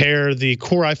you compare the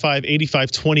Core i5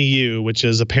 8520U, which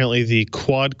is apparently the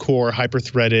quad-core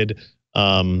hyper-threaded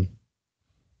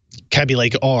Kaby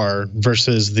Lake R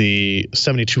versus the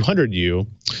 7200U,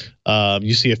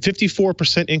 you see a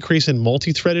 54% increase in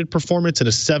multi-threaded performance and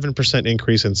a 7%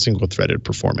 increase in single-threaded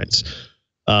performance.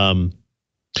 The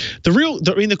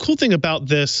cool thing about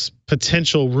this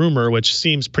potential rumor, which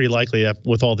seems pretty likely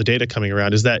with all the data coming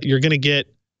around, is that you're going to get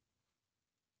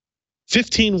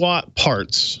 15-watt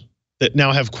parts that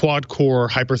now have quad-core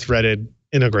hyper-threaded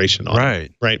integration on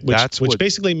it, right? Which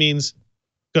basically means,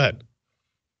 go ahead.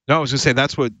 No, I was going to say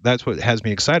that's what has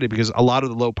me excited, because a lot of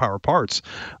the low power parts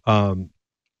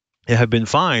have been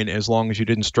fine as long as you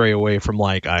didn't stray away from,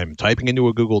 like, I'm typing into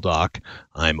a Google Doc,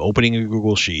 I'm opening a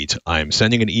Google Sheet, I'm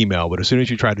sending an email. But as soon as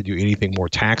you try to do anything more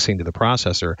taxing to the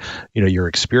processor, you know, your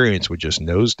experience would just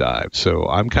nosedive. So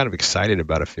I'm kind of excited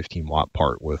about a 15-watt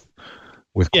part with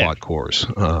quad cores.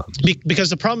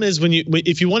 Because the problem is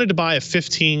if you wanted to buy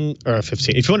if you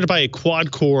wanted to buy a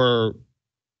quad core,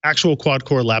 actual quad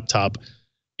core laptop,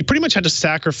 you pretty much had to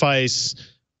sacrifice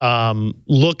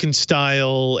look and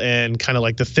style and kind of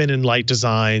like the thin and light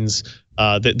designs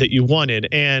that you wanted.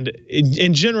 And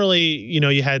generally, you know,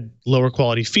 you had lower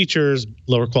quality features,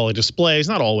 lower quality displays,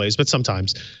 not always, but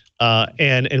sometimes.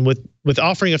 And with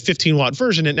offering a 15-watt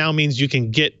version, it now means you can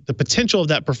get the potential of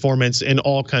that performance in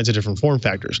all kinds of different form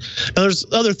factors. Now, there's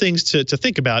other things to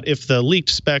think about. If the leaked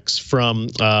specs from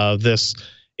this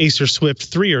Acer Swift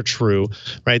 3 are true,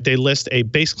 right? They list a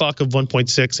base clock of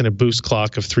 1.6 and a boost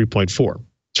clock of 3.4,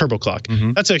 turbo clock.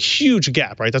 That's a huge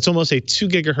gap, right? That's almost a 2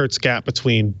 gigahertz gap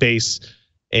between base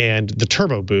and the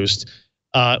turbo boost,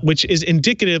 which is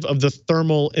indicative of the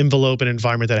thermal envelope and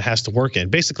environment that it has to work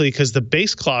in. Basically, because the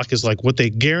base clock is like what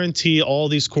they guarantee all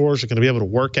these cores are going to be able to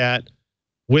work at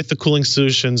with the cooling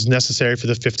solutions necessary for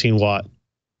the 15-watt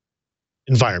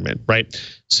environment, right?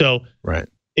 So,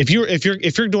 if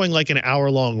you're doing like an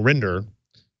hour-long render,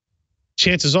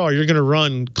 chances are you're going to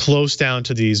run close down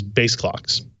to these base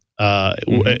clocks,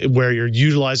 where you're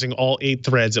utilizing all 8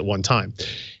 threads at one time.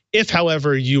 If,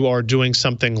 however, you are doing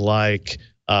something like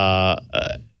a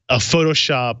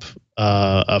Photoshop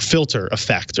a filter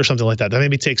effect or something like that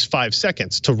maybe takes 5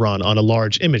 seconds to run on a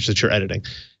large image that you're editing,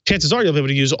 chances are you'll be able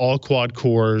to use all quad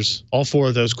cores, all 4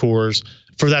 of those cores,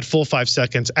 for that full 5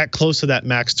 seconds at close to that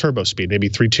max turbo speed, maybe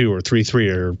 3.2 or 3.3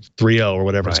 or 3.0 or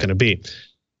whatever it's going to be,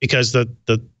 because the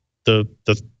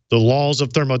the laws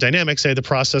of thermodynamics say the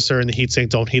processor and the heatsink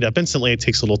don't heat up instantly. It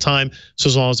takes a little time. So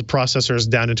as long as the processor is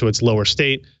down into its lower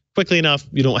state quickly enough,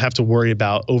 you don't have to worry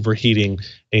about overheating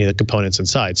any of the components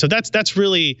inside. So that's kind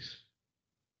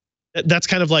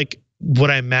of like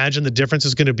what I imagine the difference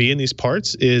is going to be in these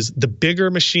parts. Is the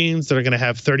bigger machines that are going to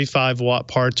have 35-watt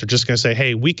parts are just going to say,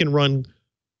 hey, we can run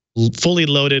fully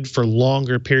loaded for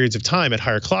longer periods of time at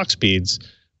higher clock speeds.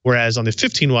 Whereas on the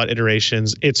 15-watt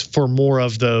iterations, it's for more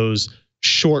of those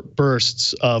short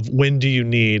bursts of when do you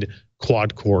need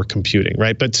quad-core computing,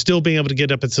 right? But still being able to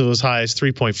get up into as high as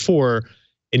 3.4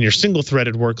 in your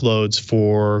single-threaded workloads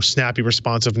for snappy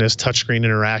responsiveness, touchscreen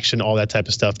interaction, all that type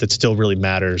of stuff that still really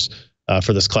matters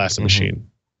for this class of machine.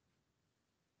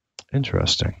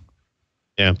 Interesting.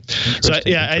 Yeah.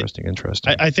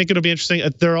 Interesting. I think it'll be interesting.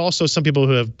 There are also some people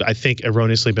who have, I think,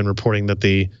 erroneously been reporting that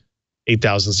the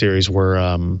 8000 series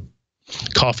were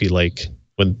Coffee Lake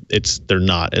when they're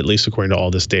not, at least according to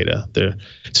all this data. They're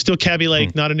still Kaby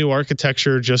Lake, not a new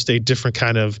architecture, just a different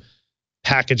kind of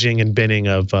packaging and binning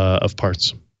of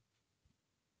parts.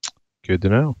 Good to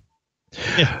know.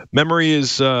 Yeah. Memory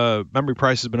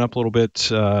price has been up a little bit,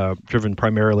 driven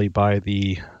primarily by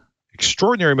the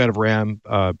extraordinary amount of RAM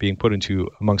being put into,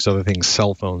 amongst other things,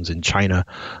 cell phones in China,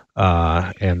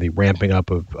 and the ramping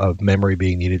up of memory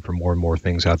being needed for more and more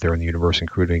things out there in the universe,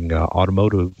 including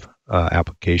automotive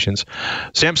applications.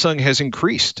 Samsung has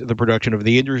increased the production of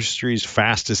the industry's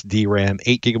fastest DRAM,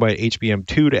 8GB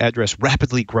HBM2, to address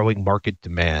rapidly growing market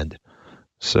demand.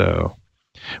 So,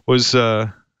 was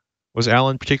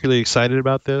Alan particularly excited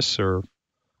about this, or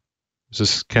is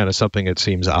this kind of something that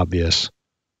seems obvious?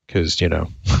 Because,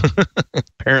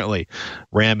 apparently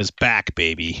RAM is back,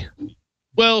 baby.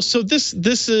 Well, so this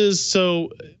is, so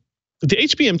the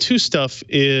HBM2 stuff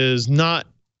is not,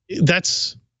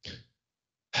 that's,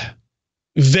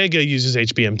 Vega uses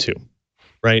HBM2,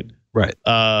 right? Right.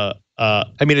 I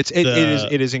mean,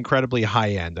 it is incredibly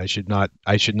high end. I should not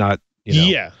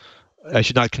Yeah. I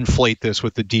should not conflate this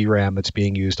with the DRAM that's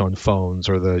being used on phones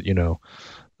or the,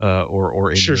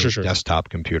 or in your desktop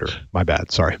computer. My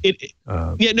bad. Sorry.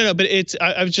 But it's,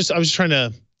 I was just trying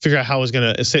to figure out how I was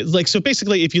going to say, like, so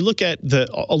basically if you look at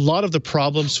a lot of the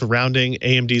problems surrounding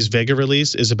AMD's Vega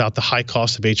release is about the high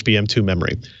cost of HBM2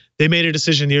 memory. They made a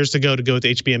decision years ago to go with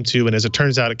HBM2, and as it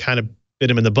turns out, it kind of bit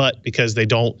them in the butt because they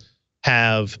don't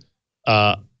have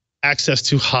access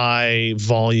to high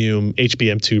volume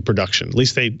HBM2 production. At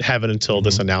least they haven't until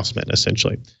this announcement,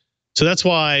 essentially. So that's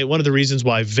why one of the reasons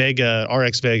why Vega,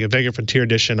 RX Vega, Vega Frontier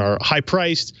Edition are high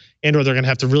priced, and or they're going to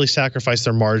have to really sacrifice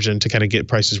their margin to kind of get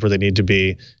prices where they need to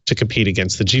be to compete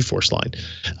against the GeForce line.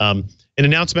 An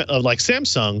announcement of like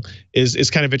Samsung is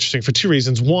kind of interesting for two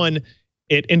reasons. One,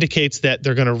 it indicates that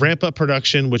they're going to ramp up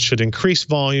production, which should increase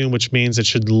volume, which means it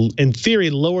should, in theory,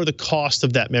 lower the cost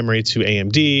of that memory to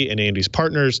AMD and AMD's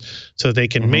partners so that they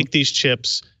can make these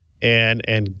chips and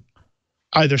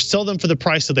either sell them for the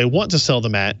price that they want to sell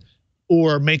them at,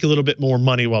 or make a little bit more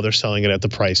money while they're selling it at the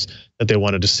price that they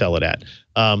wanted to sell it at.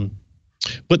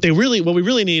 What we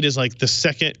really need is like the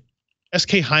second.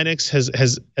 SK Hynix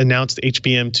has announced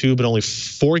HBM2, but only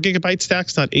 4 GB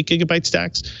stacks, not 8 GB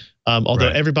stacks. Although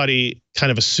everybody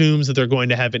kind of assumes that they're going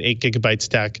to have an 8 GB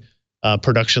stack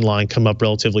production line come up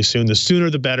relatively soon. The sooner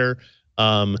the better,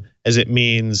 as it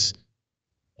means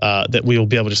that we will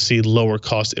be able to see lower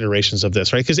cost iterations of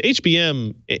this, right? Because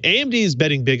AMD is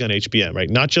betting big on HBM, right?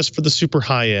 Not just for the super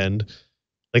high end.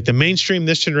 Like the mainstream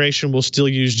this generation will still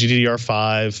use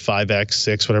GDDR5, 5X,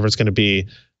 6, whatever it's going to be.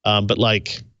 But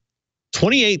like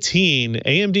 2018,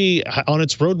 AMD on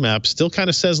its roadmap still kind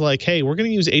of says like, hey, we're going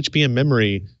to use HBM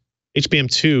memory,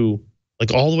 HBM2,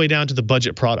 like all the way down to the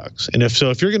budget products. And if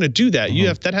you're going to do that,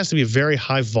 that has to be a very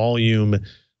high volume,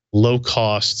 low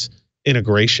cost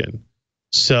integration.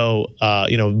 So,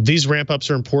 these ramp ups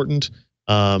are important.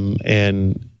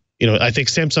 And I think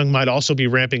Samsung might also be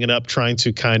ramping it up, trying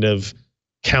to kind of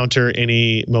counter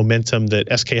any momentum that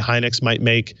SK Hynix might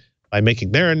make by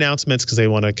making their announcements, because they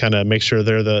want to kind of make sure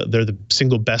they're the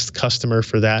single best customer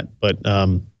for that. But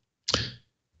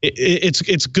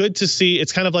it's good to see.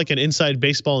 It's kind of like an inside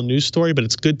baseball news story, but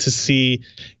it's good to see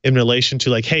in relation to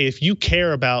like, hey, if you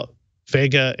care about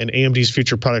Vega and AMD's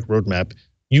future product roadmap,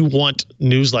 you want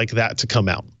news like that to come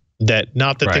out. That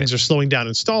not that things are slowing down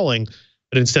and stalling,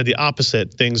 but instead the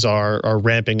opposite. Things are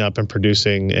ramping up and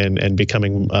producing and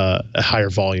becoming a higher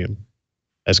volume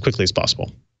as quickly as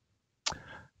possible.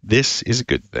 This is a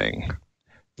good thing.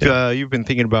 Yeah. You've been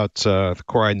thinking about the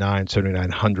Core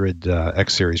i9-7900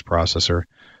 X series processor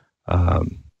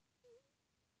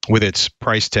with its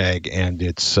price tag and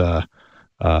its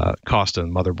cost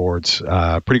on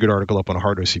motherboards. Pretty good article up on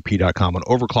hardocp.com on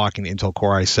overclocking the Intel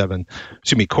Core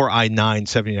i9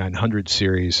 7900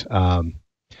 series.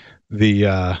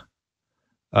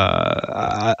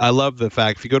 I love the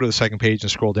fact, if you go to the second page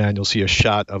and scroll down, you'll see a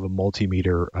shot of a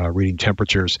multimeter reading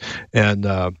temperatures. And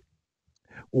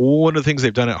one of the things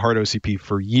they've done at HardOCP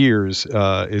for years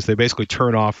is they basically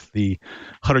turn off the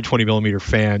 120 millimeter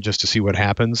fan just to see what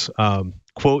happens.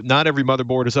 Quote, not every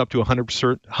motherboard is up to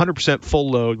 100%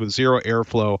 full load with zero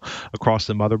airflow across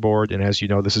the motherboard. And as you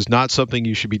know, this is not something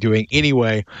you should be doing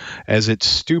anyway, as it's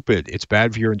stupid. It's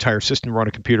bad for your entire system to run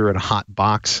a computer in a hot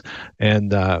box. And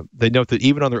they note that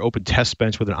even on their open test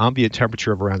bench with an ambient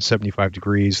temperature of around 75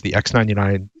 degrees, the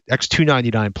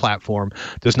X299 platform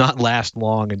does not last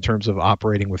long in terms of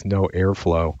operating with no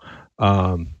airflow.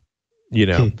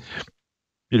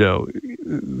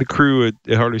 The crew at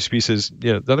HardOCP says,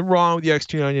 nothing wrong with the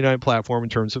X299 platform in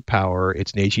terms of power.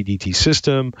 It's an HEDT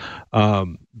system.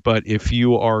 But if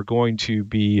you are going to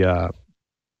be,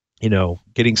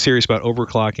 getting serious about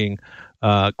overclocking,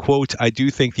 quote, I do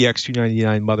think the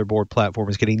X299 motherboard platform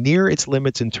is getting near its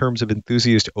limits in terms of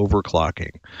enthusiast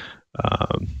overclocking.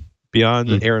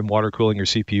 Beyond air and water cooling your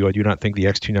CPU, I do not think the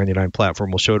X299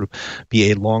 platform will show to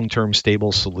be a long-term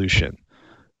stable solution.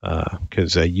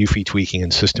 Because UFI tweaking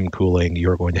and system cooling,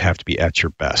 you're going to have to be at your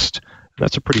best.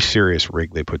 That's a pretty serious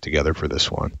rig they put together for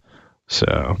this one.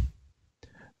 So,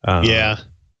 they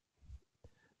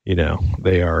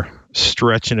are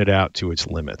stretching it out to its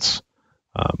limits.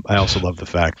 I also love the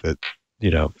fact that,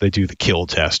 they do the kill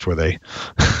test where they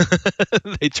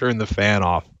they turn the fan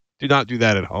off. Do not do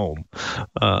that at home.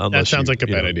 That sounds like a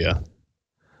bad idea.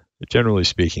 Generally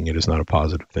speaking, it is not a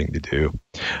positive thing to do.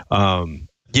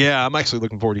 Yeah, I'm actually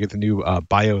looking forward to get the new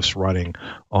BIOS running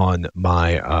on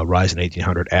my Ryzen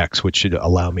 1800X, which should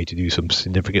allow me to do some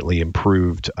significantly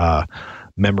improved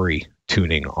memory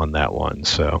tuning on that one.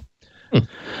 So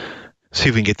see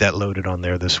if we can get that loaded on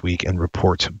there this week and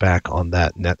report back on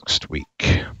that next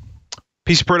week.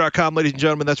 PCPro.com, ladies and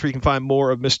gentlemen, that's where you can find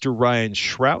more of Mr. Ryan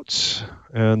Shrout.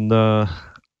 And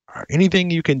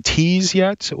anything you can tease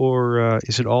yet, or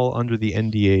is it all under the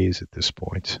NDAs at this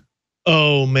point?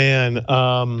 Oh man.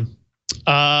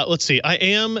 Let's see.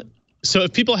 So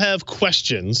if people have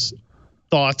questions,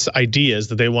 thoughts, ideas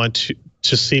that they want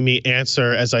to see me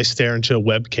answer as I stare into a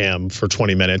webcam for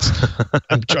 20 minutes,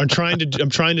 I'm trying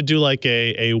to do like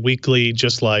a weekly,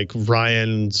 just like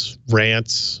Ryan's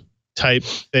rants type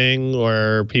thing,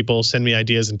 where people send me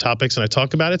ideas and topics and I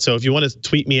talk about it. So if you want to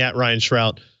tweet me at Ryan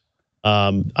Shrout,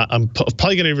 I'm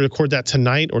probably going to record that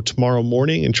tonight or tomorrow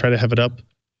morning and try to have it up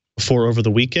before over the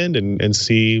weekend and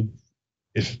see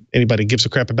if anybody gives a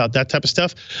crap about that type of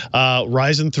stuff.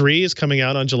 Ryzen 3 is coming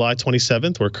out on July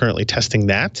 27th. We're currently testing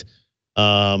that.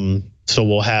 So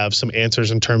we'll have some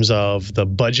answers in terms of the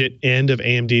budget end of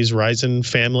AMD's Ryzen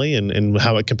family and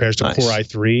how it compares to Core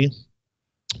i3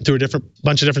 through a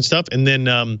bunch of different stuff. And then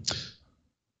I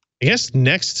guess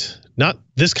not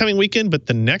this coming weekend, but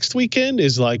the next weekend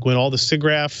is like when all the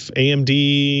SIGGRAPH,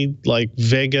 AMD, like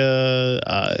Vega,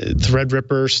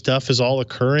 Threadripper stuff is all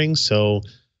occurring. So,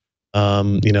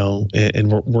 and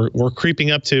we're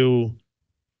creeping up to,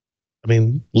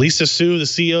 Lisa Su, the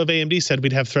CEO of AMD, said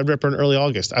we'd have Threadripper in early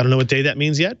August. I don't know what day that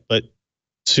means yet, but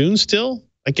soon still,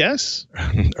 I guess.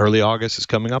 Early August is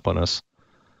coming up on us.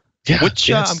 Yeah,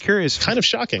 which I'm curious. Kind of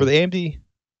shocking for the AMD.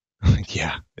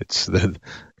 Yeah, it's the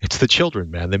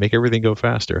children, man. They make everything go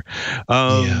faster.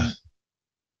 Man,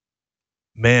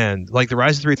 like the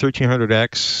Ryzen 3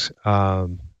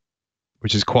 1300X,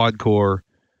 which is quad core,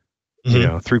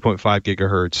 3.5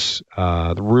 gigahertz.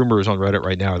 The rumors on Reddit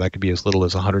right now are that could be as little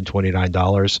as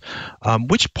 $129.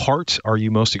 Which part are you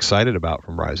most excited about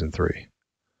from Ryzen 3?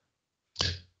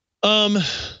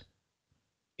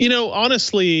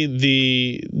 Honestly,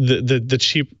 the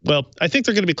cheap. Well, I think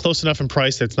they're going to be close enough in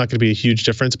price that it's not going to be a huge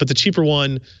difference. But the cheaper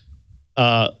one,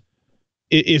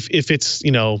 if it's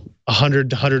 $100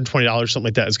 to $120, something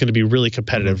like that, is going to be really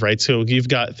competitive, right? So you've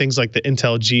got things like the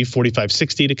Intel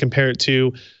G4560 to compare it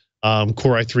to,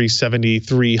 Core i3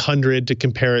 7300 to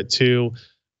compare it to,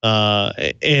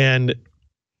 and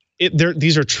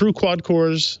these are true quad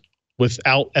cores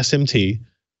without SMT.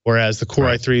 Whereas the Core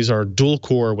i3s are dual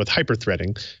core with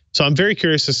hyper-threading. So I'm very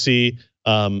curious to see,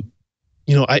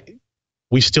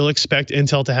 we still expect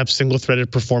Intel to have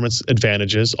single-threaded performance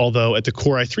advantages, although at the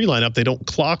Core i3 lineup, they don't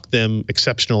clock them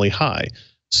exceptionally high.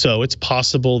 So it's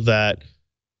possible that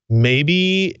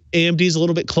maybe AMD is a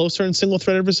little bit closer in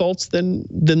single-threaded results than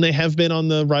they have been on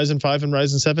the Ryzen 5 and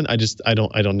Ryzen 7. I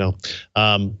don't know.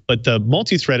 But the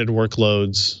multi-threaded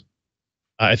workloads,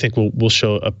 I think will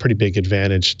show a pretty big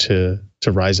advantage to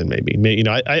Ryzen maybe.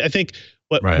 I think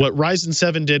What Ryzen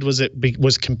 7 did was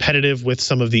was competitive with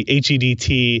some of the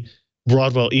HEDT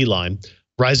Broadwell E line.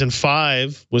 Ryzen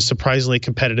 5 was surprisingly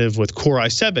competitive with Core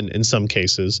i7 in some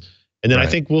cases. And then I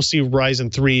think we'll see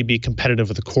Ryzen 3 be competitive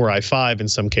with the Core i5 in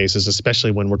some cases,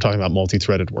 especially when we're talking about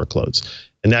multi-threaded workloads.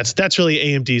 And that's really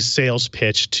AMD's sales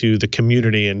pitch to the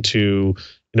community and to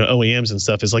OEMs and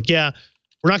stuff is like, yeah,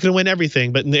 we're not going to win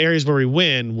everything, but in the areas where we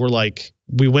win,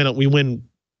 we win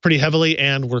pretty heavily,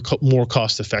 and we're more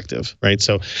cost effective, right?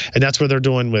 So, and that's what they're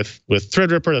doing with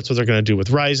Threadripper. That's what they're going to do with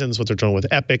Ryzen. That's what they're doing with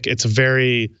Epic. It's a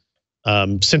very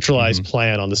centralized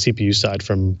plan on the CPU side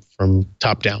from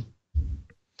top down.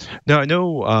 Now I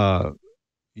know,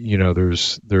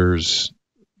 there's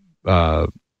the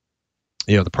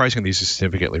pricing of these is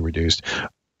significantly reduced.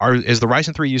 Is the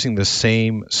Ryzen 3 using the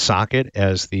same socket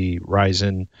as the rest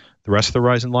of the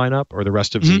Ryzen lineup, or the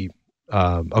rest of the?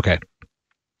 Okay.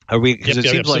 Are we? Because it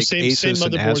seems like Asus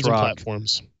and ASRock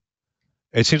platforms.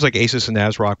 It seems like Asus and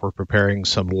ASRock were preparing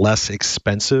some less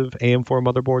expensive AM4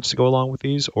 motherboards to go along with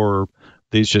these, or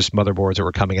these just motherboards that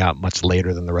were coming out much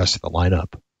later than the rest of the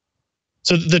lineup.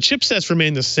 So the chipsets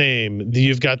remain the same.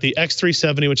 You've got the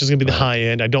X370, which is going to be the high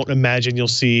end. I don't imagine you'll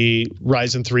see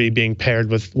Ryzen 3 being paired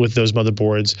with those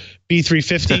motherboards.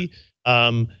 B350,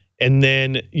 and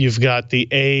then you've got the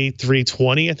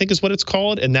A320, I think is what it's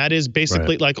called, and that is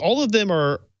basically like all of them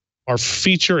are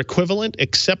feature equivalent,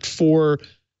 except for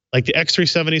like the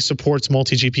X370 supports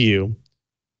multi-GPU.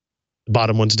 The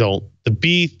bottom ones don't. The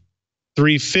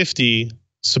B350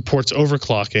 supports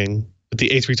overclocking, but the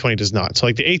A320 does not. So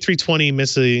like the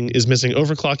A320 is missing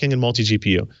overclocking and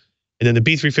multi-GPU. And then the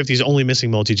B350 is only missing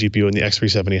multi-GPU, and the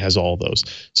X370 has all of those.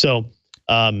 So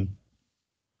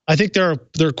I think there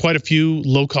are quite a few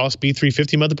low-cost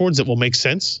B350 motherboards that will make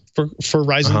sense for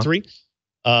Ryzen 3.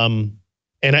 And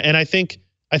I think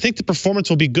the performance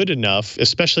will be good enough,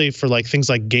 especially for like things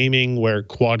like gaming, where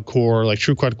quad core, like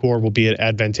true quad core, will be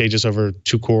advantageous over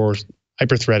 2-core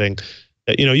hyperthreading.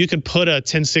 You can put a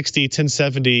 1060,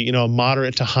 1070, a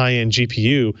moderate to high-end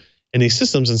GPU in these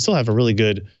systems and still have a really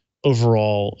good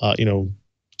overall,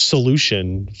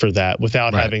 solution for that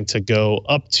without having to go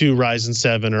up to Ryzen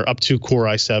 7 or up to Core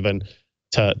i7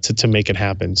 to make it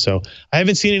happen. So I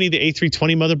haven't seen any of the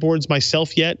A320 motherboards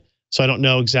myself yet, so I don't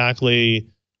know exactly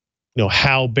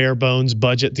how bare bones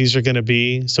budget these are going to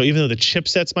be. So even though the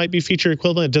chipsets might be feature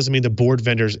equivalent, it doesn't mean the board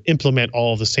vendors implement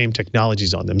all of the same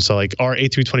technologies on them. So like our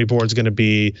A320 board is going to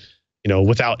be,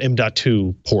 without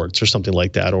M.2 ports or something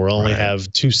like that, or only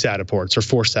have 2 SATA ports or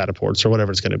 4 SATA ports or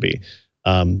whatever it's going to be.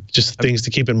 Just things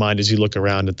to keep in mind as you look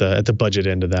around at the budget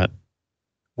end of that.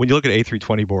 When you look at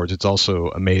A320 boards, it's also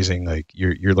amazing. Like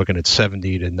you're looking at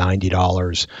 $70 to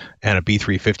 $90, and a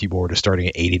B350 board is starting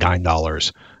at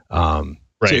 $89.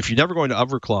 So if you're never going to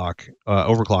overclock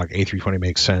A320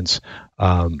 makes sense,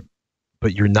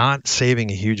 but you're not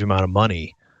saving a huge amount of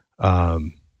money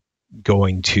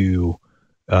going to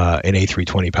an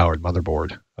A320 powered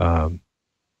motherboard.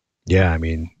 I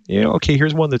mean, okay,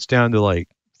 here's one that's down to like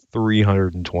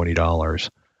 $320.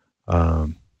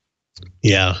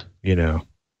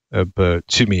 But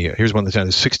excuse me, here's one that's down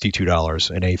to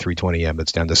 $62, an A320M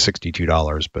that's down to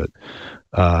 $62. But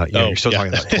you're still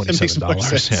talking about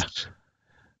 $27.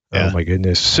 Yeah. Oh my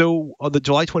goodness. So the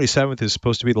July 27th is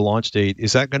supposed to be the launch date.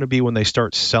 Is that going to be when they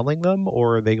start selling them,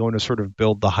 or are they going to sort of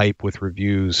build the hype with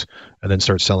reviews and then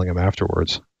start selling them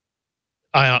afterwards?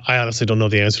 I honestly don't know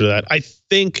the answer to that. I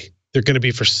think they're going to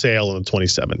be for sale on the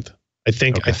 27th. I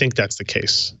think that's the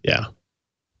case. Yeah.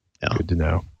 Good to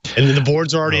know. And then the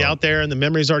boards are already out there, and the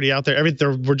memory's already out there.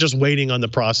 We're just waiting on the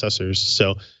processors.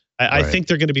 So I think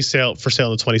they're going to be for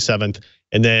sale on the 27th,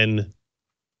 and then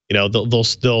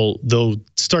they'll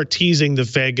start teasing the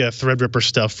Vega Threadripper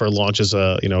stuff for launches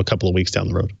a couple of weeks down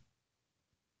the road.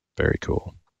 Very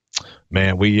cool,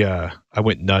 man. I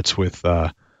went nuts with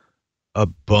a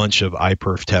bunch of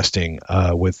iPerf testing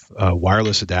with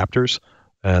wireless adapters.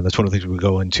 That's one of the things we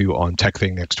go into on Tech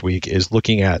Thing next week, is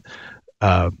looking at.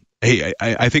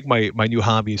 I think my new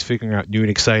hobby is figuring out new and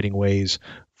exciting ways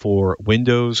for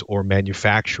Windows or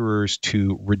manufacturers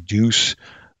to reduce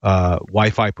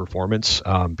Wi-Fi performance,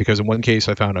 because in one case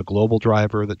I found a global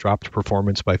driver that dropped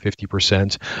performance by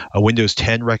 50%, a Windows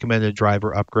 10 recommended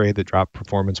driver upgrade that dropped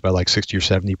performance by like 60 or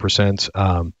 70%.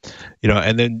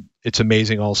 And then it's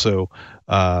amazing also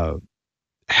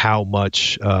how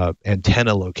much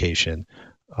antenna location,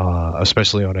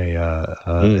 especially on a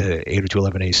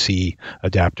 802.11ac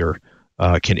adapter,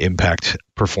 can impact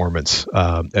performance,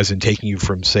 as in taking you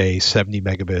from, say, 70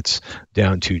 megabits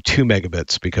down to 2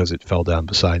 megabits because it fell down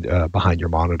behind your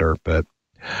monitor. But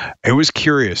it was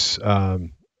curious.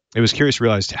 It was curious to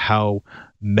realize how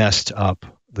messed up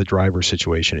the driver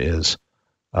situation is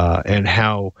and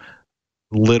how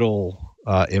little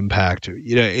impact.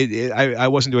 I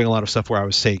wasn't doing a lot of stuff where I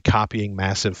was, say, copying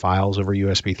massive files over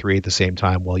USB 3 at the same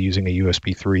time while using a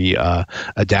USB 3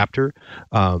 adapter.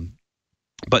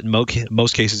 But in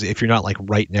most cases, if you're not like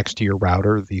right next to your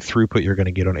router, the throughput you're going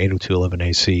to get on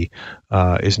 802.11ac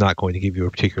is not going to give you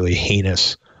a particularly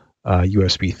heinous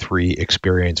USB 3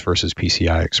 experience versus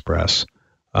PCI Express.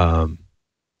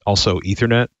 Also,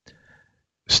 Ethernet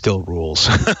still rules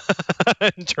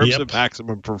in terms of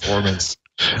maximum performance.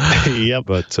 Yep.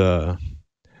 But yeah,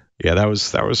 that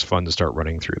was fun to start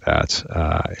running through that.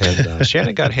 And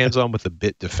Shannon got hands-on with the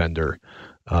Bitdefender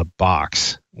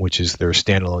box, which is their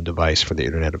standalone device for the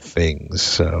Internet of Things.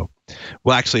 So,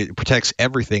 well, actually, it protects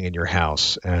everything in your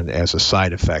house, and as a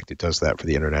side effect, it does that for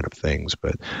the Internet of Things.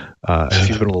 But if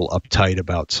you've been a little uptight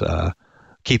about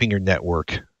keeping your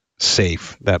network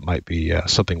safe, that might be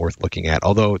something worth looking at.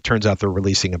 Although it turns out they're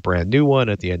releasing a brand new one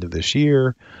at the end of this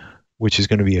year, which is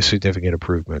going to be a significant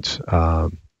improvement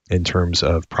in terms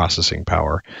of processing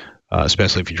power.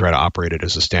 Especially if you try to operate it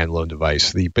as a standalone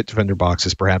device. The Bitdefender box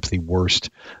is perhaps the worst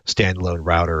standalone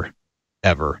router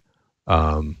ever.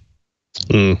 In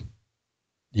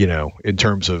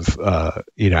terms of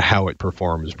how it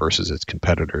performs versus its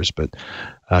competitors. But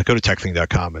go to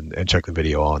techthing.com and check the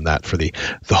video on that for the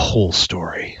whole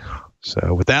story.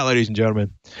 So with that, ladies and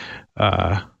gentlemen,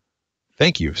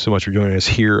 thank you so much for joining us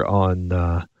here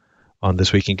on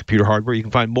This Week in Computer Hardware. You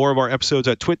can find more of our episodes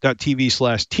at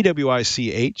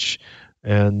twit.tv/TWiCH.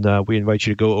 And we invite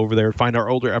you to go over there, find our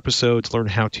older episodes, learn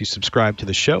how to subscribe to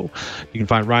the show. You can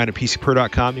find Ryan at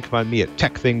PCPer.com. You can find me at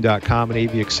techthing.com and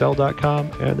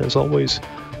avxl.com. And as always,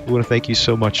 we want to thank you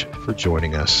so much for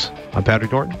joining us. I'm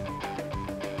Patrick Norton.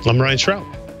 I'm Ryan Shrout.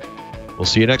 We'll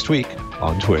see you next week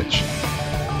on Twitch.